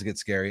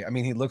scary. I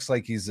mean, he looks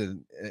like he's a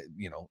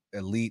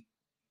elite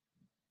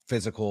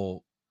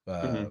physical,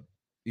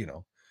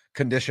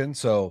 condition.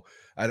 So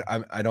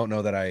I don't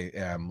know that I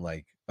am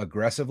like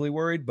aggressively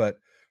worried, but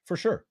for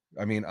sure.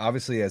 I mean,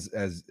 obviously as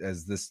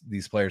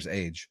these players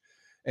age,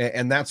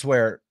 and that's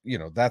where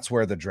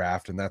the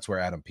draft and that's where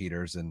Adam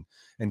Peters and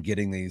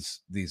getting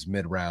these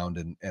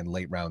mid-round and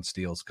late round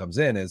steals comes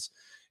in is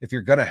if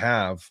you're going to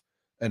have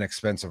an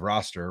expensive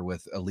roster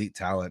with elite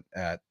talent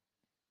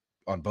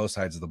on both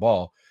sides of the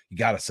ball, you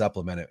got to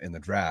supplement it in the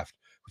draft,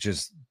 which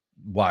is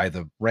why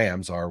the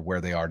Rams are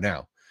where they are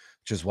now,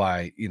 which is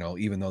why,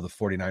 even though the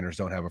 49ers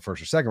don't have a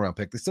first or second round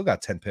pick, they still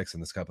got 10 picks in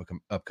this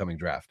upcoming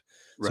draft.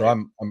 Right. So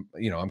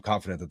I'm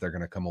confident that they're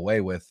going to come away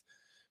with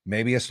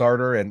maybe a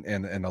starter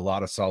and a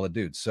lot of solid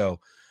dudes. So,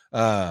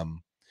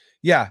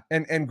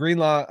 and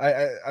Greenlaw,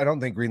 I don't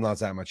think Greenlaw's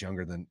that much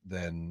younger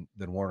than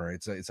Warner.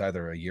 It's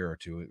either a year or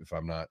two, if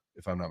I'm not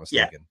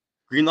mistaken. Yeah.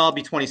 Greenlaw will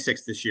be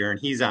 26 this year, and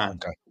he's on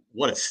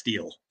what a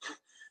steal.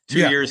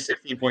 2 years,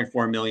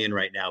 $16.4 million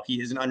right now.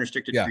 He is an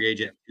unrestricted free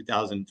agent in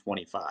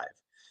 2025.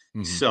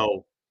 Mm-hmm.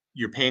 So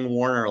you're paying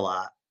Warner a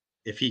lot.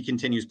 If he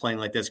continues playing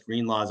like this,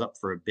 Greenlaw's up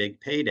for a big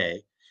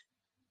payday.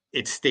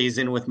 It stays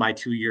in with my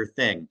 2-year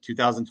thing,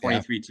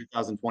 2023,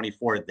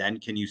 2024. Then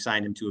can you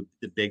sign him to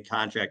the big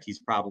contract he's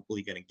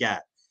probably going to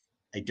get?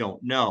 I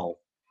don't know.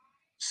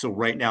 So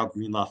right now,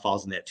 Greenlaw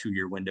falls in that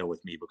 2-year window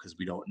with me because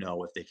we don't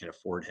know if they can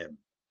afford him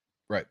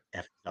right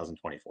after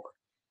 2024.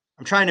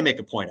 I'm trying to make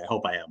a point. I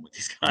hope I am with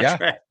these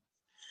contracts.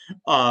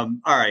 All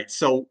right.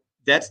 So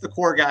that's the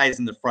core guys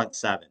in the front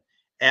seven.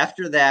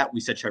 After that, we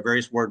said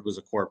Charvarius Ward was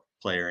a core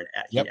player, and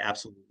he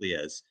absolutely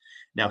is.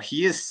 Now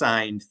he is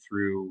signed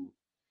through.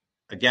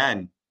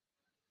 Again,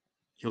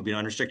 he'll be an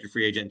unrestricted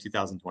free agent in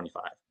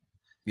 2025.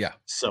 Yeah.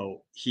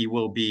 So he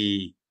will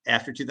be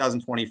after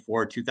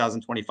 2024,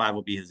 2025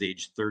 will be his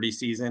age 30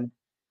 season.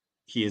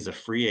 He is a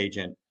free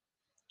agent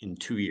in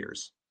 2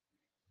 years,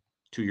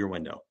 2-year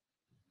window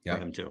for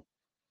him too.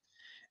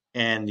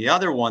 And the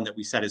other one that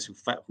we said is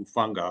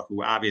Hufanga,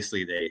 who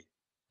obviously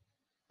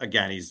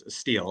he's a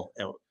steal.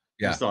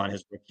 He's still on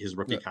his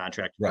rookie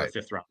contract for a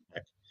 5th round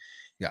pick.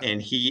 Yeah.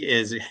 And he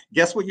is,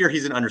 guess what year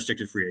he's an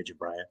unrestricted free agent,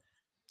 Brian?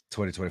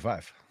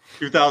 2025.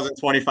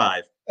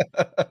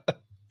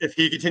 If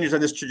he continues on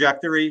this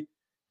trajectory,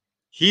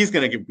 he's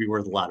going to be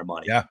worth a lot of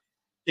money. Yeah.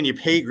 Can you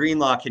pay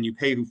Greenlaw? Can you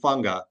pay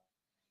Hufanga?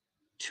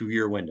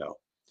 2-year window.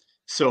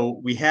 So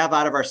we have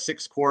out of our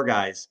 6 core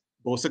guys,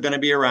 both are going to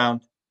be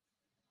around.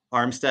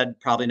 Armstead,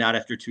 probably not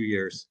after 2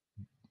 years.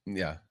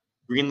 Yeah.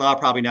 Greenlaw,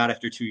 probably not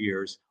after 2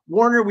 years.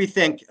 Warner, we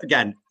think,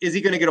 again, is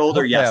he going to get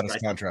older? Yes.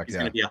 He's going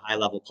to be a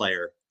high-level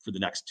player for the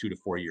next 2 to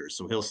 4 years.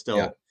 So he'll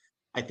still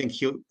I think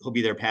he'll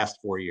be there past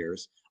 4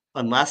 years,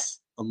 unless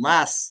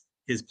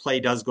his play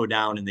does go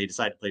down and they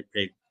decide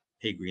to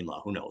pay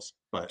Greenlaw. Who knows?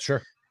 But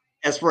sure.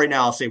 As for right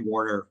now, I'll say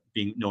Warner,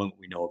 knowing what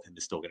we know of him,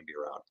 is still going to be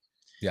around.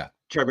 Yeah.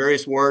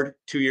 Charvarius Ward,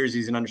 2 years,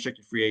 he's an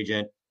unrestricted free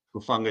agent.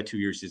 Hufanga, 2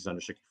 years. He's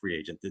unrestricted free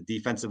agent. The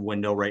defensive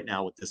window right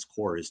now with this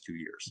core is 2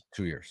 years.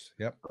 2 years.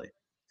 Yep.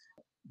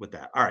 With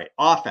that. All right.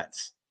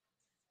 Offense.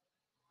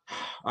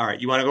 All right.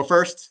 You want to go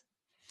first?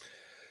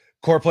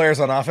 Core players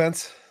on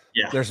offense.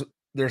 Yeah.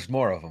 There's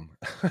more of them.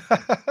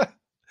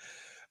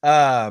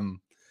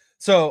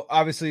 So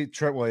obviously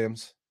Trent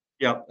Williams.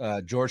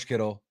 Yep. George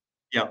Kittle.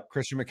 Yep.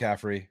 Christian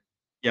McCaffrey.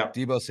 Yep.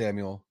 Debo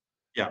Samuel.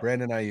 Yeah.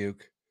 Brandon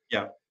Ayuk.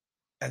 Yeah.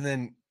 And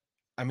then,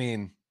 I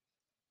mean,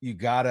 you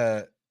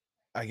gotta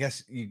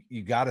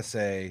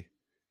say,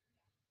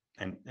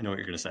 I know what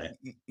you're going to say.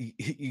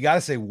 You got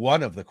to say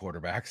one of the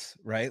quarterbacks,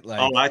 right? Like,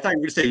 I thought you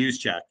were going to say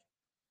Juszczyk.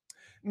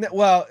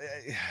 Well,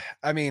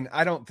 I mean,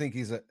 I don't think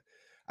he's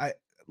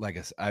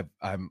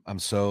I'm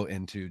so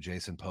into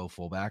Jason Poe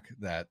fullback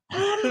that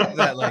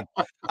like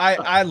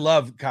I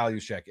love Kyle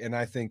Juszczyk and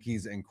I think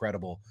he's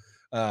incredible.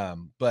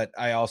 But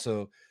I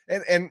also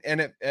and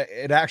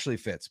it actually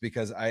fits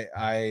because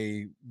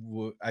I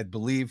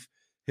believe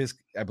he's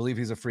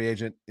a free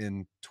agent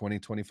in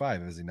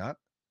 2025. Is he not?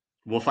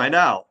 We'll find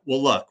out.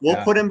 We'll look.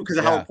 We'll put him because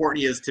of how important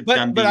he is to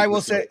them. But I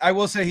will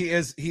say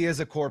he is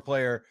a core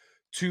player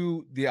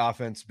to the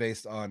offense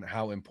based on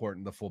how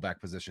important the fullback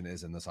position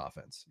is in this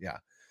offense. Yeah.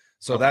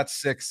 So that's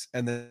 6.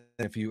 And then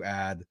if you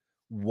add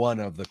one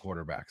of the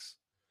quarterbacks.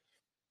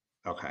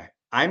 Okay.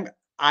 I'm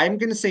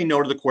going to say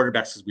no to the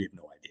quarterbacks because we have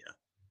no idea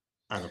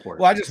on the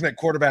quarterback. Well, I just meant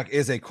quarterback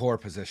is a core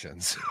position.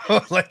 So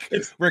like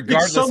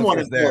regardless it's somewhat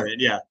of important. There,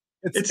 yeah.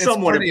 It's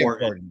somewhat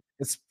important.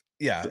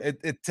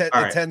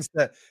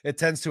 It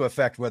tends to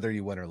affect whether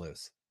you win or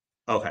lose.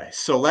 Okay,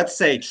 so let's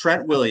say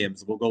Trent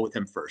Williams. We'll go with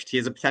him first. He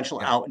has a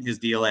potential out in his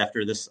deal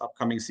after this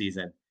upcoming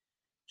season.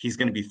 He's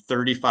going to be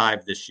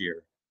 35 this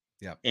year.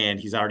 Yeah, and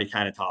he's already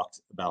kind of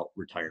talked about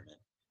retirement.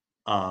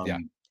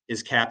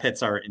 His cap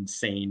hits are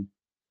insane: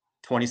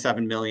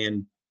 27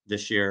 million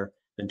this year,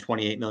 then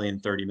 28 million,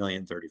 30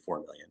 million, 34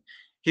 million.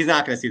 He's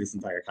not going to see this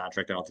entire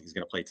contract. I don't think he's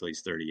going to play till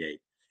he's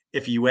 38.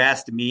 If you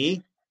asked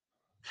me,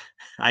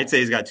 I'd say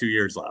he's got 2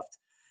 years left.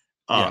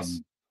 Yes.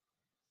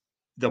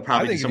 They'll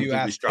probably do some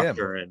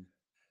restructure. And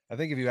I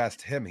think if you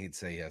asked him, he'd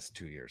say he has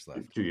 2 years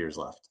left. 2 years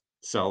left.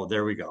 So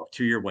there we go.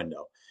 2 year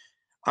window.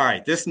 All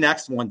right. This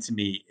next one to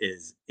me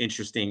is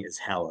interesting as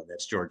hell. And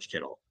that's George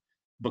Kittle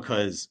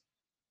because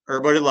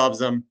everybody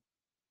loves him.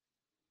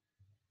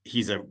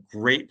 He's a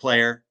great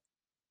player.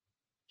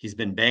 He's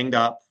been banged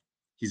up.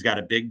 He's got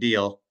a big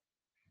deal.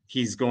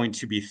 He's going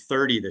to be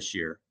 30 this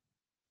year.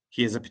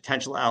 He has a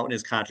potential out in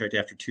his contract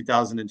after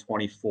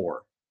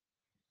 2024.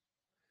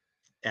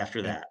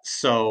 After that.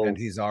 So, and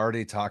he's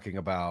already talking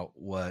about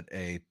what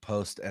a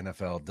post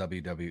NFL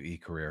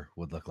WWE career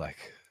would look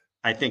like.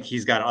 I think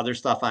he's got other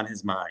stuff on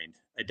his mind.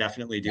 I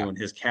definitely do. Yeah. And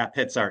his cap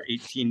hits are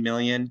 18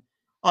 million.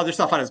 Other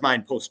stuff on his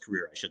mind post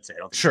career, I should say. I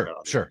don't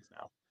think sure.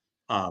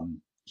 Now.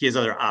 He has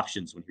other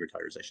options when he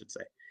retires, I should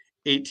say.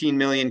 18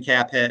 million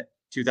cap hit,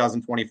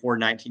 2024,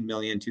 19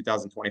 million,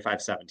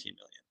 2025, 17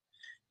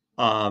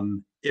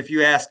 million. If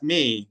you ask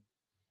me,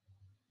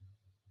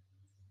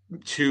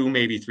 2,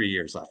 maybe 3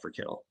 years left for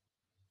Kittle.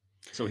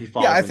 So he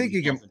falls. Yeah, I think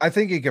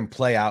he can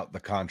play out the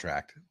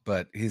contract,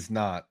 but he's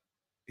not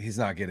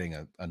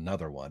getting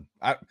another one.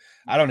 I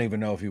don't even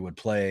know if he would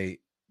play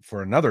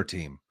for another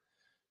team,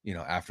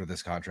 after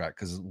this contract.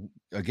 Because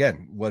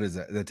again, what is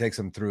that? That takes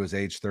him through his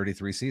age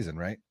 33 season,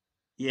 right?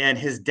 Yeah, and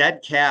his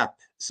dead cap.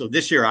 So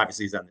this year,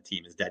 obviously, he's on the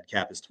team. His dead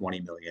cap is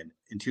 20 million.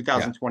 In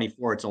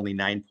 2024, it's only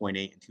 9.8.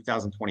 In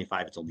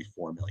 2025, it's only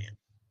 4 million.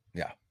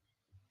 Yeah,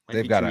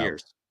 they've got 2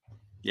 years.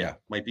 Yeah,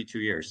 might be 2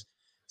 years.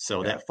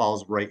 So that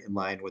falls right in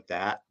line with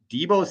that.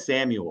 Debo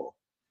Samuel,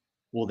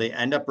 will they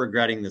end up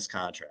regretting this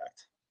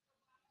contract?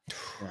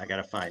 I got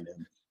to find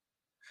him.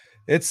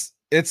 It's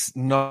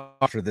not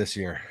after this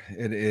year.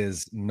 It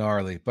is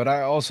gnarly, but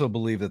I also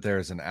believe that there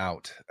is an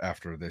out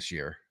after this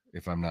year,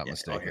 if I'm not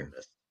mistaken.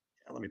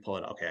 Let me pull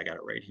it. Okay, I got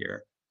it right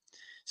here.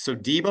 So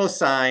Debo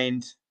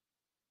signed.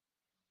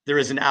 There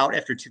is an out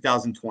after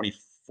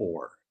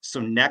 2024. So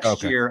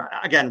next year,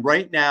 again,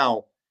 right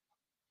now,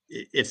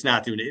 it's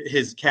not doing it.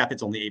 His cap,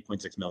 it's only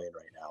 8.6 million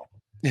right now.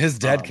 His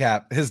dead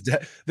cap, this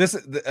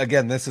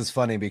is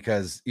funny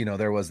because,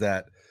 there was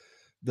that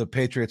the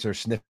Patriots are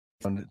sniffing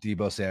on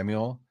Debo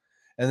Samuel.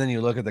 And then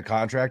you look at the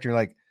contract, you're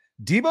like,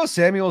 Debo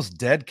Samuel's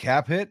dead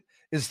cap hit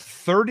is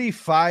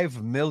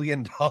 $35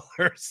 million.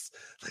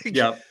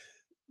 Yep.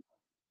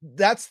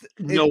 That's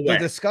no way. The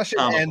discussion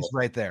ends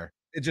right there.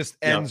 It just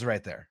ends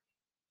right there.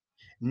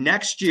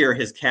 Next year,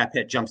 his cap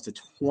hit jumps to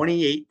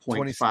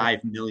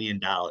 $28.5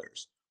 million.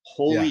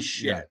 Holy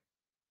shit.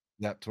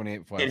 Yeah,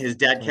 28.5. And his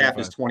dead cap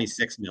is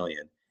 26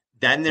 million.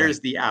 Then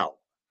there's the out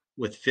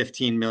with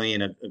 15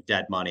 million of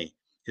dead money.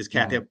 His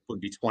cap hit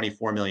would be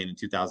 24 million in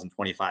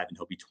 2025 and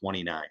he'll be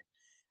 29.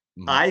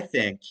 I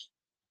think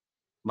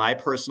my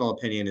personal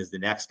opinion is the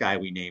next guy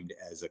we named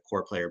as a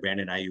core player,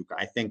 Brandon Ayuk.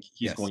 I think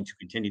he's going to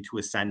continue to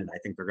ascend and I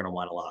think they're going to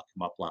want to lock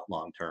him up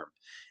long term.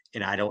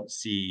 And I don't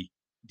see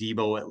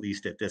Debo, at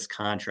least at this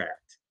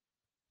contract,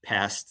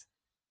 past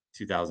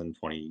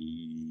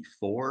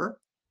 2024.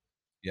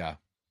 Yeah.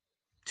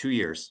 2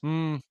 years.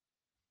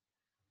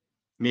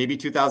 maybe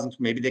 2000.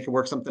 Maybe they can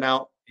work something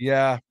out.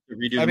 Yeah. To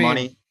redo the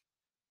money.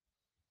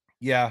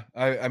 Yeah.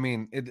 I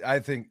mean,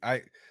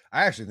 I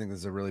actually think this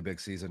is a really big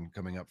season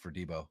coming up for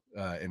Debo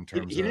in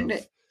terms he didn't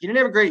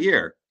have a great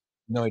year.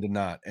 No, he did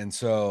not. And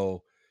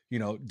so,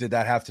 did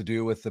that have to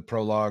do with the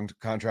prolonged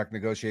contract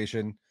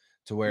negotiation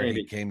to where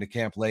he came to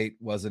camp late,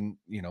 wasn't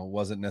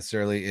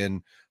necessarily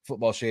in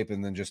football shape,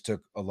 and then just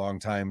took a long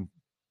time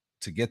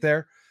to get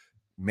there?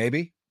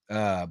 Maybe.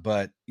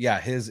 But yeah,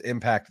 his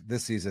impact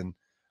this season,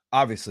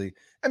 obviously,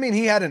 I mean,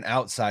 he had an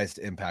outsized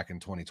impact in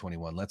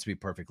 2021. Let's be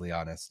perfectly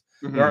honest.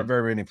 Mm-hmm. There aren't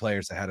very many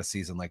players that had a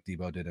season like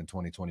Debo did in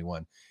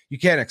 2021. You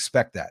can't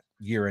expect that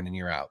year in and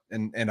year out.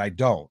 And I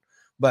don't,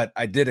 but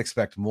I did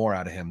expect more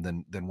out of him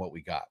than what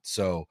we got.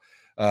 So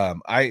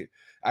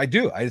I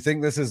do. I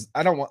think this is,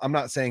 I'm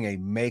not saying a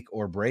make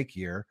or break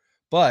year,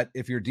 but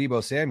if you're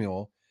Debo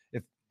Samuel,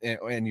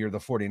 and you're the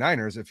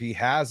 49ers, if he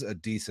has a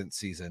decent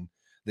season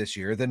this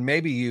year, then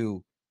maybe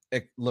you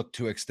look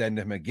to extend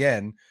him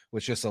again,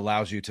 which just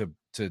allows you to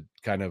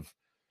kind of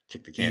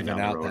kick the can even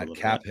out that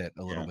cap hit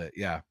a little bit.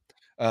 Yeah.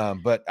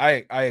 But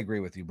I agree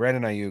with you.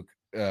 Brandon Ayuk,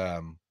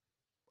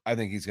 I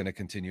think he's going to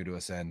continue to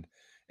ascend,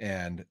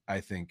 and I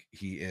think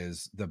he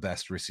is the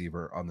best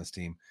receiver on this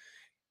team.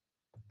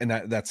 And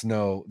that's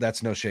no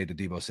shade to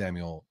Debo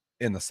Samuel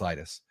in the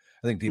slightest.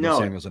 I think Debo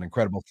Samuel's an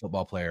incredible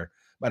football player,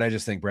 but I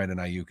just think Brandon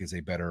Ayuk is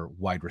a better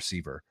wide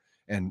receiver,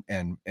 and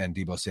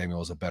Debo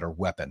Samuel is a better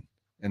weapon.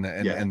 And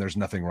there's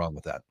nothing wrong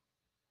with that.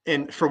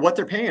 And for what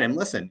they're paying him,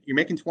 listen, you're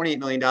making $28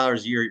 million a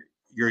year.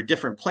 You're a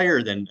different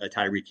player than a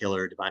Tyreek Hill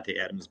or Devontae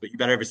Adams, but you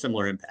better have a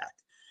similar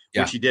impact,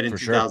 which he did in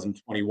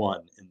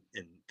 2021. Sure.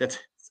 And that's,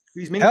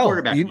 he's making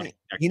quarterback money.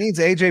 He needs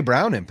AJ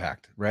Brown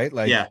impact, right?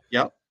 Like,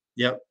 Yep.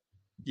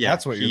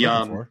 That's what you're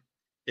looking for.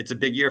 It's a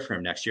big year for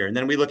him next year. And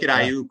then we look at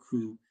Ayuk,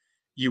 who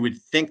you would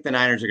think the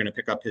Niners are going to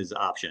pick up his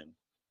option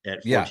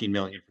at $14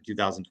 million for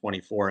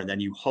 2024. And then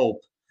you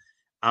hope,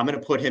 I'm going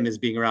to put him as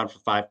being around for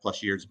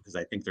 5+ years, because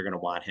I think they're going to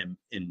want him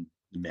in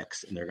the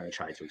mix and they're going to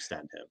try to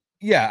extend him.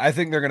 Yeah, I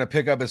think they're going to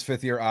pick up his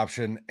 5th year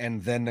option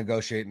and then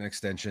negotiate an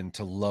extension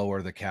to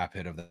lower the cap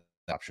hit of the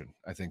option.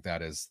 I think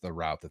that is the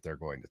route that they're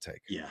going to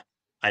take. Yeah,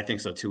 I think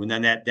so too. And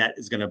then that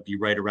is going to be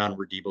right around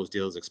where Debo's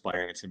deal is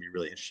expiring. It's going to be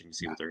really interesting to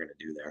see what they're going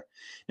to do there.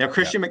 Now,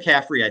 Christian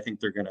McCaffrey, I think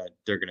they're going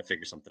to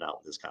figure something out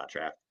with his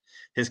contract.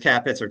 His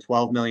cap hits are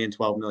 $12 million,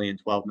 $12 million,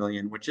 $12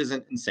 million, which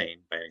isn't insane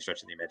by any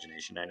stretch of the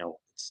imagination. I know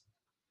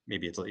you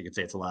could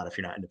say it's a lot if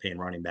you're not into paying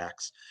running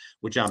backs,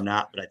 which I'm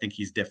not, but I think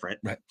he's different.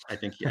 Right. I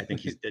think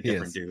he's a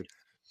different dude.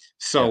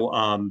 So,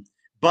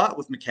 but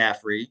with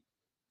McCaffrey,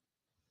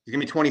 he's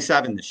gonna be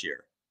 27 this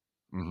year.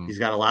 Mm-hmm. He's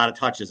got a lot of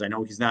touches. I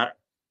know he's not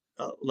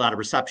a lot of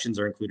receptions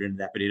are included in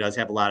that, but he does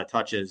have a lot of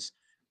touches.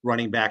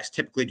 Running backs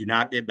typically do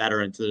not get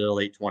better into the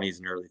late 20s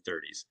and early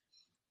 30s.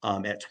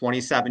 At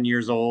 27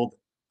 years old,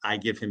 I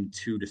give him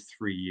 2 to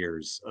 3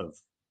 years of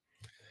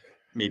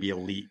maybe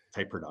elite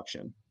type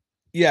production.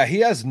 Yeah, he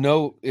has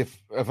no,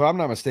 if I'm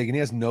not mistaken, he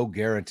has no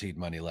guaranteed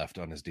money left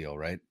on his deal,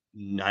 right?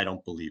 I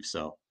don't believe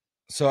so.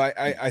 So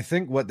I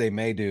think what they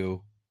may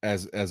do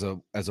as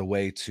a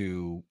way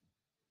to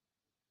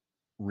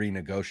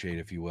renegotiate,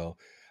 if you will,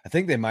 I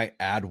think they might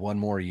add one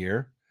more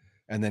year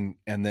and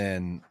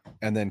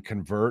then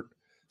convert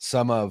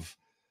some of,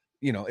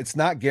 it's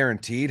not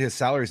guaranteed. His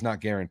salary is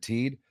not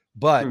guaranteed,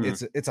 but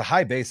it's a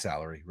high base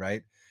salary,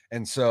 right?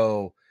 And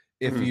so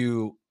if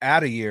you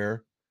add a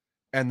year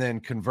and then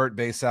convert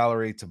base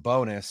salary to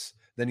bonus,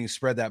 then you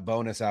spread that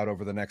bonus out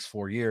over the next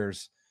 4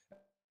 years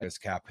as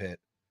cap hit,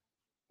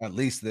 at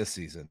least this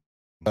season.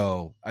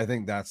 So I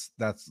think that's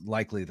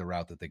likely the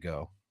route that they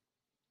go.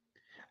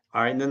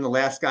 All right. And then the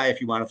last guy,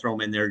 if you want to throw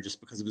him in there just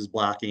because of his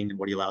blocking and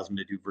what he allows him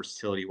to do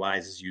versatility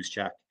wise, is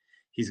Juszczyk.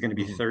 He's going to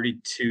be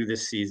 32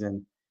 this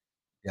season.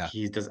 Yeah.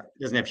 He doesn't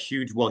have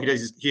huge,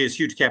 he has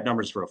huge cap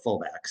numbers for a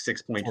fullback,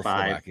 6.5,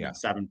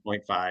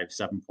 7.5,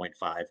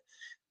 7.5.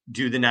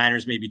 Do the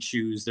Niners maybe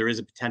choose? There is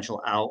a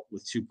potential out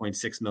with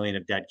 $2.6 million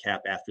of dead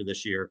cap after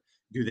this year.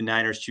 Do the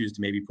Niners choose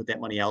to maybe put that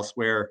money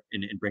elsewhere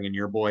and bring in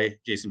your boy,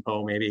 Jason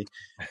Poe, maybe?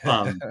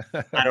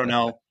 I don't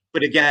know.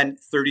 But again,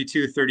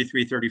 32,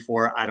 33,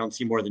 34, I don't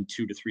see more than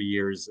 2 to 3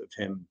 years of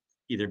him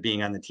either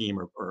being on the team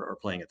or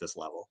playing at this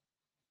level.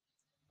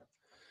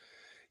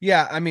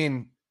 Yeah, I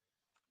mean,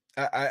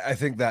 I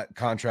think that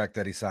contract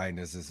that he signed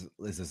is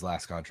his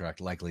last contract,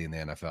 likely in the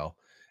NFL.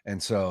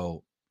 And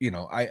so,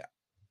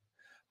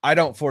 I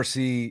don't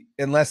foresee,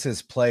 unless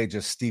his play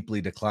just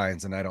steeply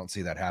declines, and I don't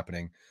see that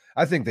happening.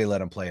 I think they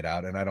let him play it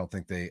out, and I don't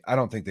think they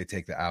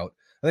take the out.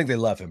 I think they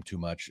love him too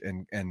much,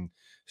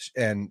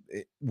 and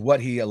what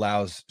he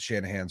allows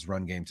Shanahan's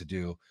run game to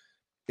do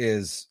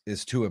is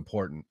too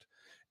important.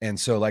 And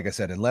so, like I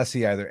said, unless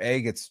he either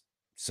A, gets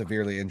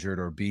severely injured,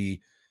 or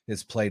B,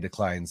 his play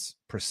declines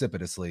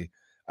precipitously,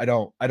 I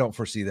don't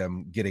foresee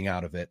them getting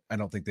out of it. I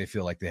don't think they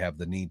feel like they have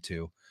the need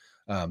to.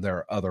 There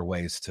are other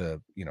ways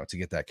to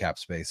get that cap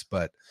space,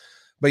 but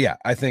yeah,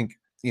 I think,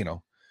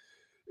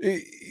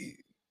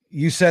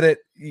 you said it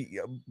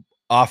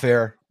off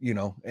air,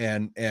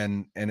 and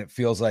it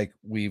feels like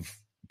we've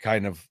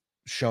kind of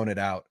shown it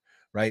out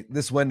right?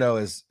 This window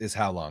is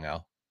how long,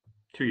 Al?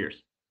 2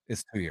 years.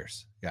 It's 2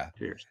 years. Yeah.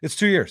 2 years. It's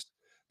 2 years.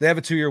 They have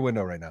a 2-year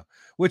window right now,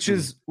 which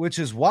is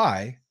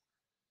why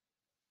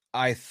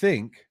I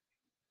think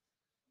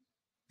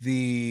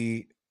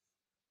the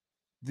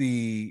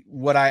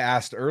what I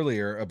asked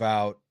earlier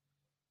about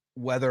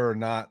whether or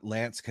not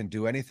Lance can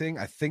do anything,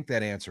 I think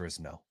that answer is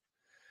no.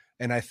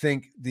 And I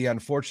think the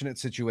unfortunate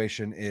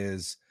situation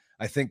is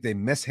I think they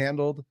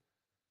mishandled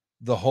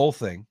the whole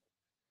thing.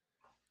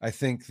 I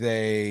think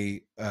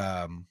they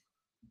got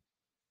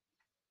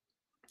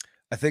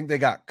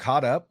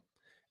caught up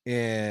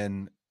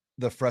in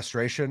the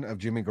frustration of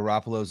Jimmy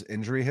Garoppolo's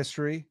injury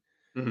history,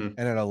 and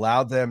it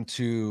allowed them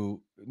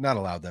to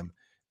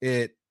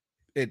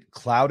it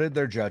clouded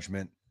their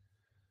judgment,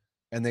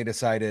 and they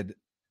decided,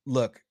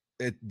 look,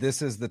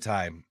 this is the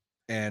time,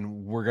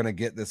 and we're going to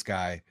get this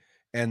guy.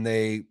 And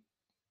it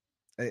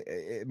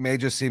may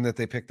just seem that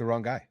they picked the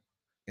wrong guy.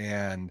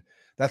 And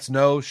that's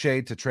no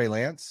shade to Trey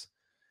Lance.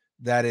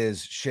 That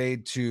is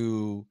shade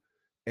to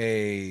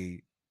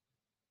a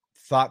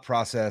thought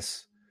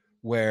process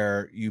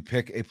where you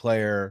pick a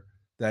player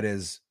that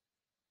is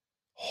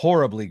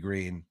horribly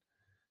green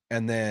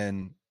and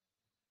then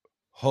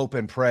hope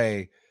and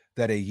pray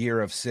that a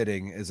year of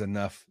sitting is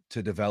enough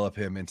to develop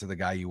him into the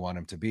guy you want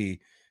him to be.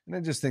 And I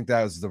just think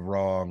that was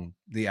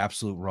the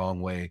absolute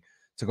wrong way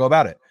to go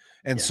about it.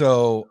 And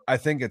so I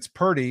think it's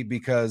Purdy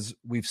because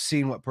we've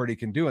seen what Purdy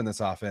can do in this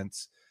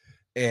offense,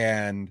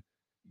 and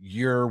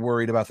you're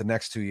worried about the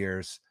next 2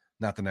 years,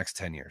 not the next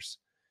 10 years.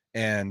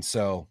 And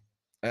so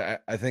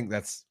I think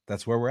that's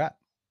where we're at.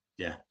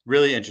 Yeah,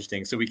 really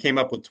interesting. So we came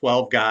up with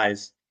 12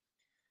 guys,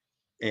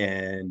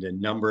 and a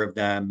number of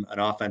them on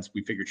offense.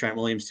 We figured Trent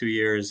Williams 2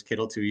 years,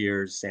 Kittle 2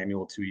 years,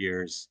 Samuel 2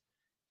 years.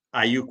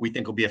 Ayuk we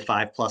think will be a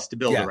 5+ to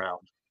build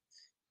around.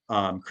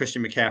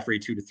 Christian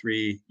McCaffrey 2 to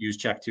 3,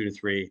 Juszczyk 2 to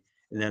 3,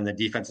 and then the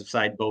defensive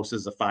side Bosa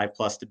is a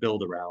 5+ to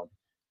build around.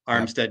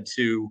 Armstead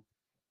 2,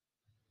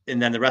 and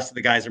then the rest of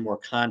the guys are more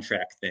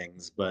contract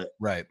things. But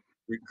right,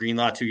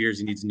 Greenlaw 2 years,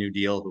 he needs a new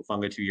deal.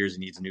 Hufanga 2 years, he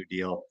needs a new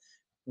deal.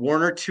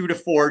 Warner 2 to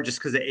 4 just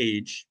because of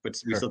age, but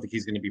we still think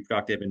he's going to be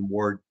productive. And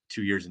Ward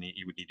 2 years, and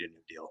he would need a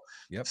new deal.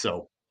 Yep.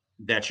 So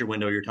that's your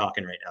window you're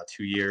talking right now,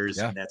 2 years,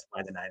 and that's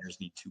why the Niners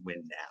need to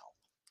win now.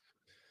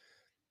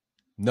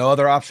 No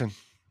other option.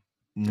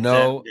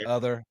 No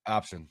other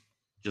option.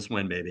 Just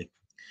win, baby.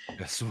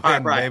 Just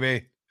win,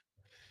 baby.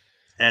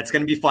 It's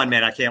going to be fun,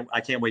 man. I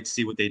can't wait to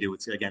see what they do.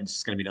 It's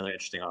just going to be another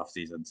interesting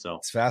offseason. So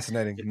it's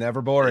fascinating.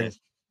 Never boring.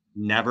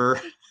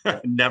 Never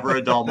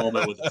a dull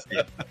moment with this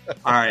team.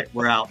 All right,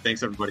 we're out.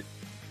 Thanks, everybody.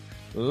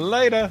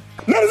 Later.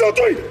 Niners on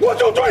 3. 1,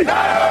 2, 3.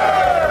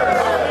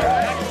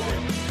 Hey!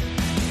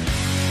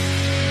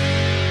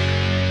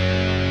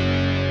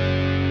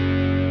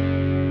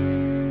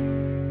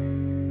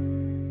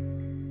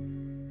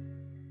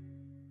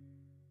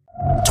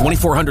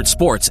 2400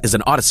 Sports is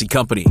an Odyssey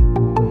company.